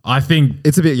 I think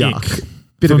It's a bit yuck. ick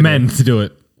Bit for of an men ick. to do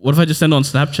it. What if I just send on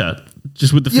Snapchat?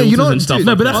 Just with the Yeah, filters you know and what, stuff. dude,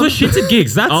 No, like but that's that? for shits and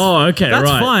gigs. That's Oh, okay, That's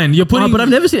right. fine. You're putting. Oh, but I've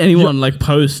never seen anyone like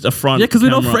post a front. Yeah, because we're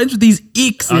not camera. friends with these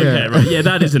icks. Okay, Yeah. right. Yeah,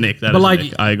 that is an ick. That But is like, an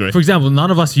ick. I agree. For example,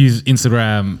 none of us use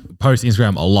post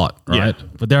Instagram a lot, right? Yeah.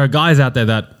 But there are guys out there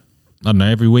that, I don't know,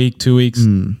 every week, 2 weeks,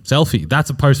 selfie.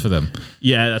 That's a post for them.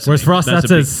 yeah, that's. Whereas an for ick. us,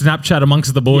 that's a big- Snapchat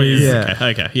amongst the boys. Yeah.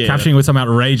 Okay. Yeah. Capturing with some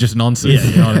outrageous nonsense.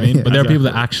 Yeah, You know what I mean? But there are people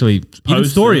that actually even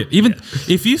Post story it. it. Even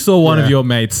if you saw one of Yeah. your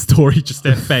mates story just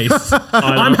their face,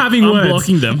 I'm having I'm words.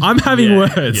 blocking them. I'm having Yeah,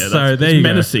 words. Yeah, so that's- there it's you go.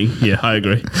 menacing. Yeah, I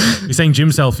agree. You're saying gym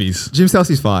selfies. Gym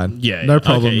selfies fine. Yeah, no okay,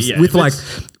 problems. yeah. With If like,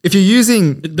 it's- If you're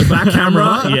using The back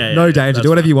camera, yeah, no yeah, danger. that's Do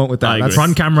whatever fine. you want with I that. agree. That's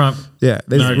Front camera. yeah.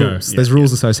 There's No go. rules. There's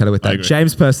rules associated with that. agree.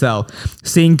 James Purcell,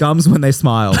 seeing gums when they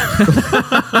smile.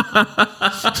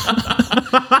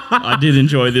 I did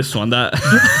enjoy this one. That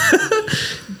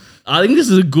I think this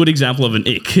is a good example of an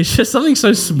ick. It's just something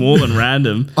so small and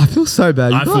random. I feel so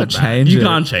bad. You I feel can't bad. change You it.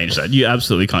 can't change that. You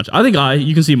absolutely can't. I think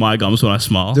you can see my gums when I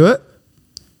smile. Do it.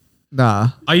 Nah,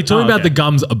 Are you talking Oh, about okay. the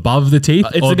gums above the teeth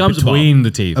It's or the gums between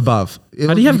the teeth? above.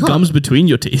 How do you have can't- gums between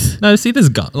your teeth? No, see, there's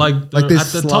gum like Like at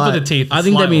this the top of the slight- teeth. I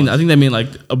think they mean like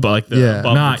above, like the Yeah.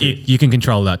 above Nah, the teeth. you can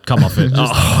control that. Come off it.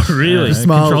 Oh, really?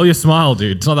 Smile. Control your smile,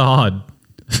 dude. It's not that hard.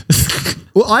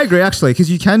 Well, I agree actually because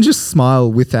you can just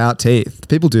smile without teeth.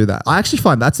 People do that. I actually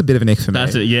find that's a bit of an ick for me.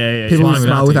 That's it. Yeah. People yeah. who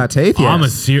smile without teeth.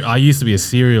 Yeah, I used to be a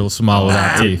serial smile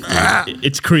without teeth.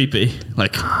 It's creepy.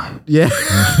 Like yeah.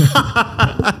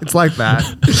 It's like that.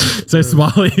 So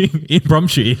smiling in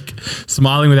Bromshiek,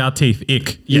 smiling without teeth,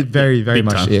 ick. Yeah, very, very big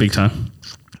much. time, ick. big time.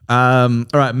 All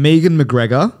right, Megan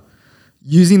McGregor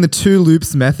using the two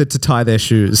loops method to tie their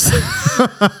shoes.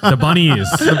 The bunny ears.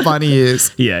 The bunny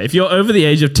ears. Yeah, if you're over the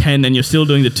age of 10 and you're still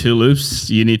doing the two loops,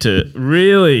 you need to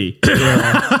really.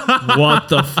 What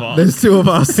the fuck? There's two of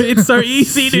us. It's so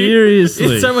easy, dude. Seriously.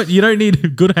 It's so much. You don't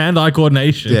need good hand-eye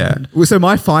coordination. Yeah. Well, so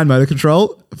my fine motor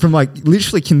control from like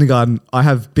literally kindergarten, I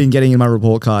have been getting in my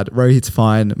report card, Rohit's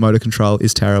fine motor control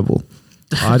is terrible.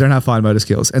 I don't have fine motor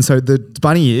skills. And so the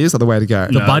bunny ears are the way to go.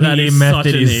 The bunny that ear is method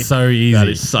such a is nick. so easy. That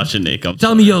is such a nick. I'm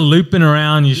Tell me you're looping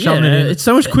around, you're shoving it in. it's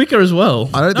so much quicker as well.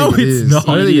 I don't No, think it it's is. not.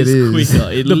 I don't think it is.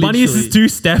 quicker. It The bunny ears is literally- 2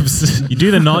 steps. You do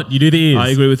the knot, you do the ears. I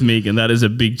agree with Megan. That is a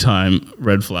big time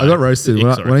red flag. I got roasted Ick,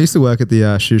 when sorry. I used to work at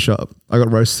the shoe shop. I got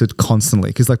roasted constantly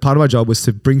because like part of my job was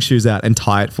to bring shoes out and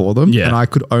tie it for them, Yeah. and I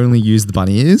could only use the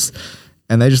bunny ears,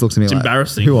 and they just looked at me like,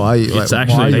 embarrassing. "Who are you?" It's Like,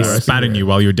 actually why are you They embarrassing. spat on you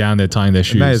while you're down there tying their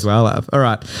shoes. May as well have. All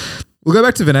right, we'll go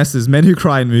back to Vanessa's men who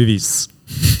cry in movies.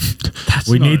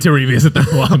 We need to revisit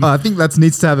that one. I think that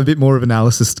needs to have a bit more of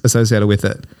analysis associated with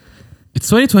it. It's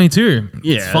 2022.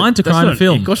 Yeah, It's fine to that's cry in not a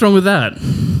film. ick. What's wrong with that?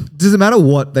 Does it matter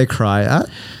what they cry at?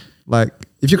 Like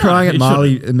if you're crying at it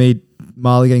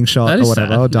Marley getting shot That or is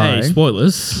whatever, sad. or dying. Hey,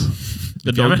 spoilers. The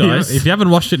If you dog haven't- dies. If you haven't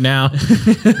watched it now,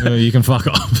 you can fuck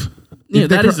off. Yeah,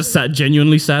 they that is a sad,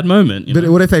 genuinely sad moment. you But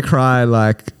know? what if they cry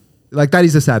like that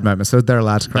is a sad moment, so they're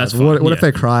allowed to cry. That's But what fine, if yeah.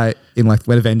 they cry in like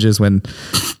when Avengers when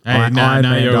Hey, Iron now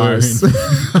Man you're dies?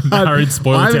 now we're in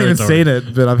spoiler I haven't even territory. seen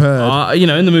it, but I've heard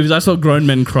in the movies, I saw grown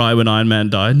men cry when Iron Man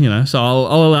died. So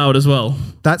I'll allow it as well.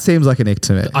 that seems like an ick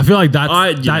to me. I feel like that's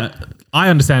I- that. I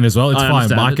understand as well. It's I fine,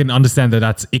 but understand I it. can understand that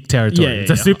that's ick territory. Yeah, yeah,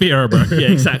 it's a yeah. superhero, bro. Yeah,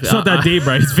 exactly. It's not that deep,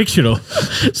 bro. It's fictional.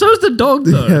 So is the dog,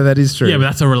 though. Yeah, that is true. Yeah, but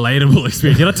that's a relatable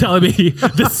experience. You're not telling me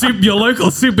your local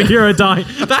superhero died.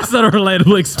 That's not a relatable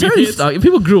Tony experience. Stark.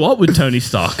 People grew up with Tony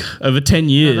Stark over 10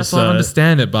 years. That's why I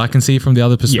understand it, but I can see from the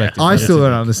other perspective. I still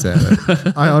don't understand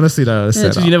it. I honestly don't Yeah, understand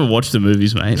it's 'cause it. you never watched the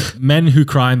movies, mate. Men who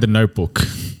cry in The Notebook,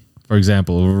 for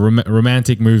example, a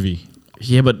romantic movie.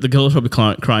 Yeah, but the girl's probably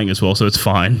crying as well, so it's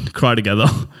fine. Cry together.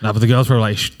 No, but the girls were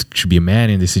like, should be a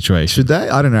man in this situation. Should they?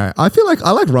 I don't know. I feel like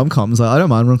I like rom-coms. Like, I don't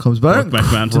mind rom-coms, but I Brokeback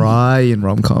don't Mountain. cry in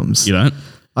rom-coms. You don't?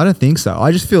 I don't think so.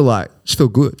 I just feel good. I don't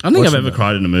think I've watching ever them.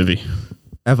 cried in a movie.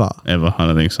 Ever. Ever. I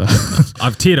don't think so.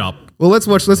 I've teared up, Well, let's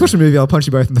watch a movie. I'll punch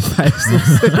you both in the face. We'll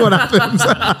see what happens.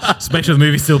 especially the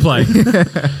movie still playing.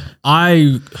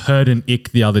 I heard an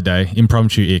ick the other day,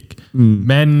 impromptu ick.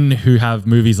 Men who have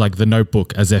movies like The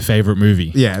Notebook as their favorite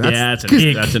movie. Yeah, that's an 'cause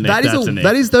ick. That's an ick. that is That's an ick.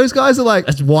 that is those guys are like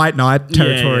white knight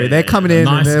territory. yeah, They're yeah, coming yeah. in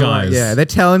Nice and they're guys. like, yeah, they're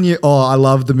telling you, oh, I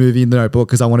love the movie in The Notebook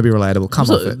because I want to be relatable. Come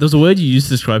off it. There's a word you use to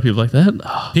describe people like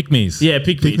that. Pick-me's. Yeah,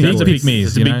 pick-me. Pick-me That's a boys. Pick-me's,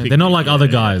 that's a you big know? pick-me. They're not like Yeah, other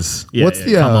yeah. guys. Yeah, what's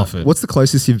yeah. Come off it. What's the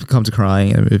closest you've come to crying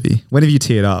in a movie? When have you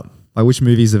teared up? Like which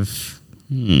movies have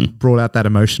brought out that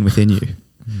emotion within you?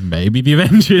 Maybe The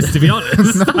Avengers, to be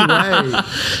honest.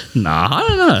 Way. Nah, I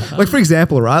don't know. Like for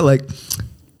example, right? Like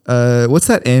what's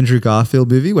that Andrew Garfield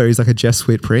movie where he's like a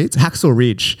Jesuit priest? Hacksaw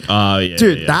Ridge. Oh, yeah.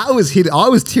 Dude, yeah. that was hit. I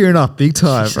was tearing up big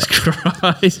time. Bro.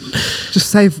 Christ. Just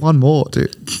save one more,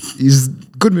 dude. He's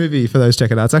good movie for those.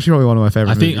 Check it out. It's actually probably one of my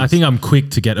favorite. I think I'm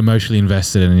quick to get emotionally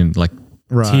invested and like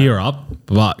Right. tear up,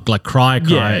 but like cry.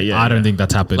 I don't think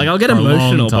that's happened. Like, I'll get for a long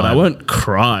emotional, but I time. won't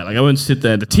cry. Like, I won't sit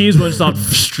there. The tears won't start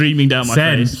streaming down my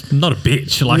Said, face. not a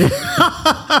bitch. Like,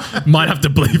 might have to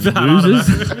bleep that. I don't know.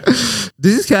 Losers.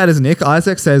 This is cat as Nick.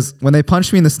 Isaac says, when they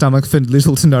punch me in the stomach for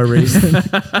little to no reason.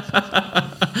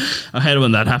 I hate it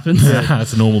when that happens.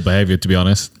 That's normal behavior, to be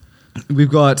honest. We've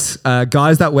got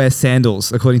guys that wear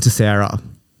sandals, according to Sarah.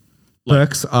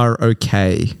 Birks are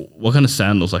okay. What kind of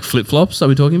sandals? Like flip flops? Are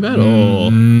we talking about?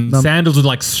 Or Sandals with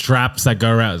like straps that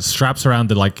go around, straps around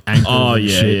the like ankle. oh and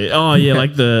yeah, shit. yeah, oh yeah,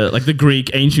 like the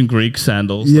ancient Greek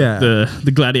sandals. Yeah.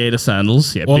 the gladiator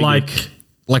sandals. Yeah, Or big,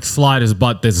 like sliders,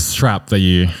 but there's a strap that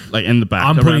you. like in the back.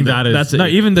 I'm around putting that as That's it. no,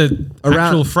 even the Around-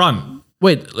 actual front.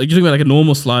 Wait, like you're talking about like a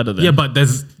normal slider then? Yeah, but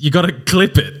you got to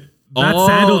clip it. That's Oh,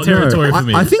 sandal no. territory for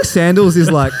me. I think sandals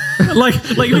is like like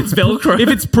if it's Velcro. if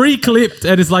it's pre-clipped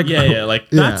and it's like yeah, like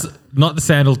that's not the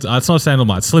sandal. It's not a sandal,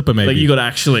 mate. Slipper maybe. like you got to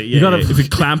actually. Yeah, gotta- if you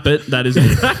clamp it, that is.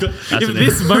 That's if an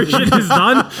this ick. motion is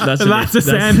done, That's that's, an a ick.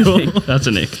 sandal. That's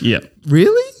an ick. Yeah,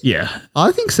 really. yeah.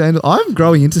 I think sandal. I'm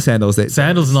growing into sandals.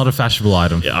 Sandals not a fashionable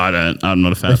item. Yeah, I'm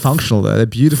not a fan. They're functional though. They're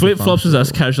beautiful. Flip flops is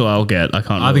as casual I'll get. I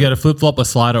can't Either get a flip flop, a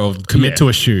slider, or commit Yeah. to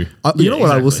a shoe You Yeah, know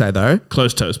what I will exactly. say though.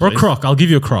 close toes. or a please. croc. I'll give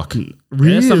you a croc.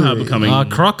 They're somehow Really? becoming.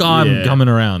 Croc, I'm Yeah. coming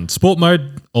around. Sport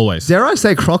mode, always. Dare I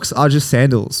say Crocs are just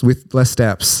sandals with less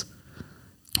steps?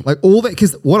 Like all that,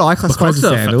 because what I classify as Crocs a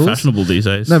are sandals. fashionable these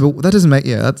days. No, but that doesn't make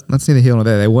that's neither here nor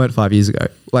there. They weren't 5 years ago.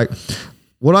 Like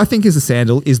what I think is a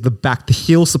sandal is the back, the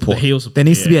heel support. The heel support, There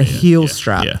needs to be a yeah, heel yeah,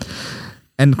 strap. yeah.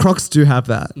 And Crocs do have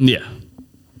that. Yeah,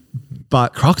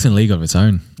 But Crocs in league of its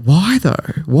own. why though?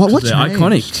 What they're changed?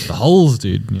 iconic. The holes,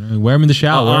 dude. You know, wear them in the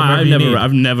shower. wear 'em wherever you need.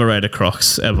 I've never read a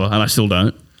Crocs ever, and I still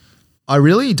don't. I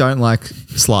really don't like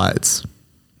slides.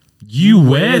 You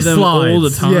wear them slides. all the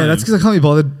time. Yeah, that's because I can't be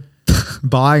bothered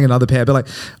buying another pair. But like,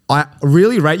 I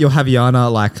really rate your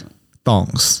Havaiana like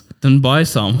thongs. Then buy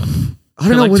some. I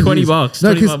don't know like what it $20. is.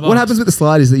 No, because $25. what happens with the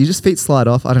slide is that you just feet slide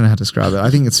off. I don't know how to describe it. I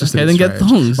think it's just Okay, a bit then get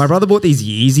strange. thongs. My brother bought these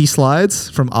Yeezy slides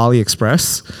from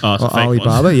AliExpress Oh, it's or a fake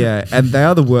Alibaba. one. Yeah, and they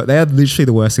are they are literally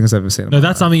the worst things I've ever seen. No,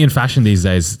 that's something in fashion these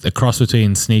days. The cross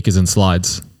between sneakers and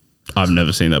slides. I've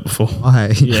never seen that before.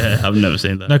 Why? Yeah, I've never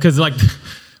seen that. No, because like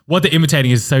what they're imitating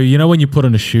is so you know when you put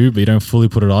on a shoe but you don't fully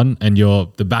put it on and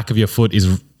the back of your foot is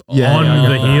Yeah, on yeah, I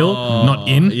the get heel, not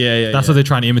in. Yeah, That's yeah. what they're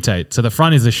trying to imitate. So the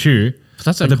front is a shoe,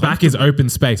 That's and the back is open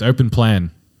space, open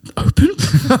plan. Open?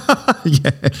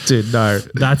 Yeah, dude, no.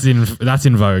 That's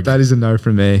in vogue. That is a no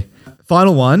from me.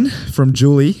 Final one from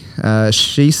Julie.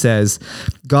 She says,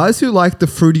 guys who like the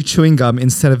fruity chewing gum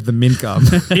instead of the mint gum.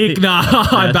 Ick, nah,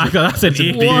 I back up. That's an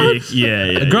ick. Big.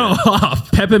 Yeah. Grow up.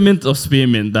 Peppermint or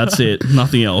spearmint. That's it.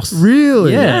 Nothing else.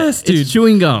 Really? Yes, dude. It's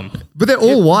chewing gum. But they're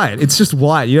all white. It's just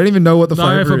white. You don't even know what the No,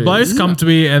 flavor if a is. bloke come to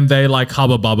me and they like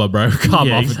hubba bubba, bro, come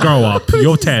Yeah, off, exactly. grow up.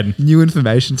 You're 10. New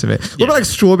information to me. What about like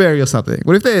strawberry or something?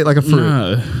 What if they're like a fruit?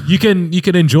 No. You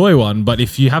can enjoy one, but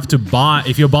if you have to buy,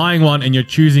 if you're buying one and you're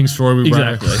choosing strawberry,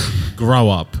 bro, Exactly. grow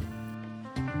up.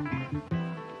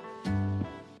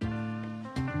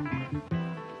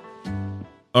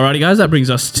 Alrighty, guys, that brings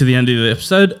us to the end of the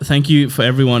episode. Thank you for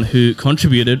everyone who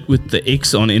contributed with the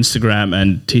X on Instagram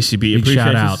and TCB Big shout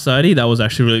Appreciation out. Society. That was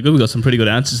actually really good. We got some pretty good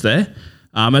answers there.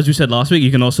 As we said last week,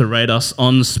 you can also rate us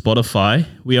on Spotify.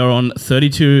 We are on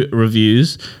 32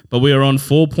 reviews, but we are on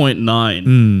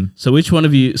 4.9. So which one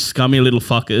of you scummy little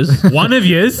fuckers One of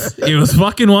yous, it was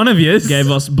fucking one of yous. gave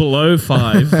us below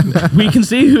 5? We can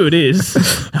see who it is.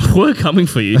 We're coming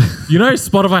for you. You know,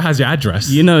 Spotify has your address.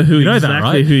 You know who You know that,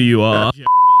 exactly right? who you are.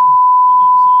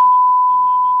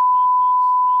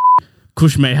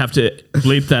 Kush may have to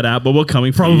bleep that out, but we're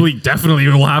coming for Probably, definitely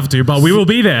will have to, but we will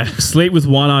be there. you. Sleep with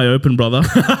one eye open, brother.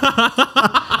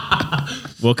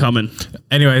 We're coming.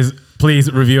 Anyways,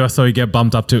 please review us so we get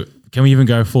bumped up to. Can we even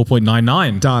go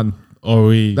 4.99? Done. Or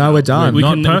we? No, we're done. We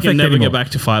Not can perfect never anymore. get back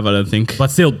to 5, I don't think.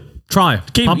 But still, try.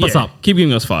 Pump us up. Keep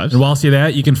giving us 5s. And whilst you're there,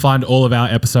 you can find all of our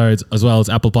episodes as well as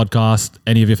Apple Podcast,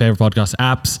 any of your favorite podcast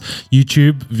apps,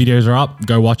 YouTube. Videos are up.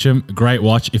 Go watch them. Great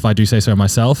watch, if I do say so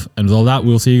myself. And with all that,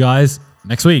 we'll see you guys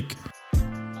next week.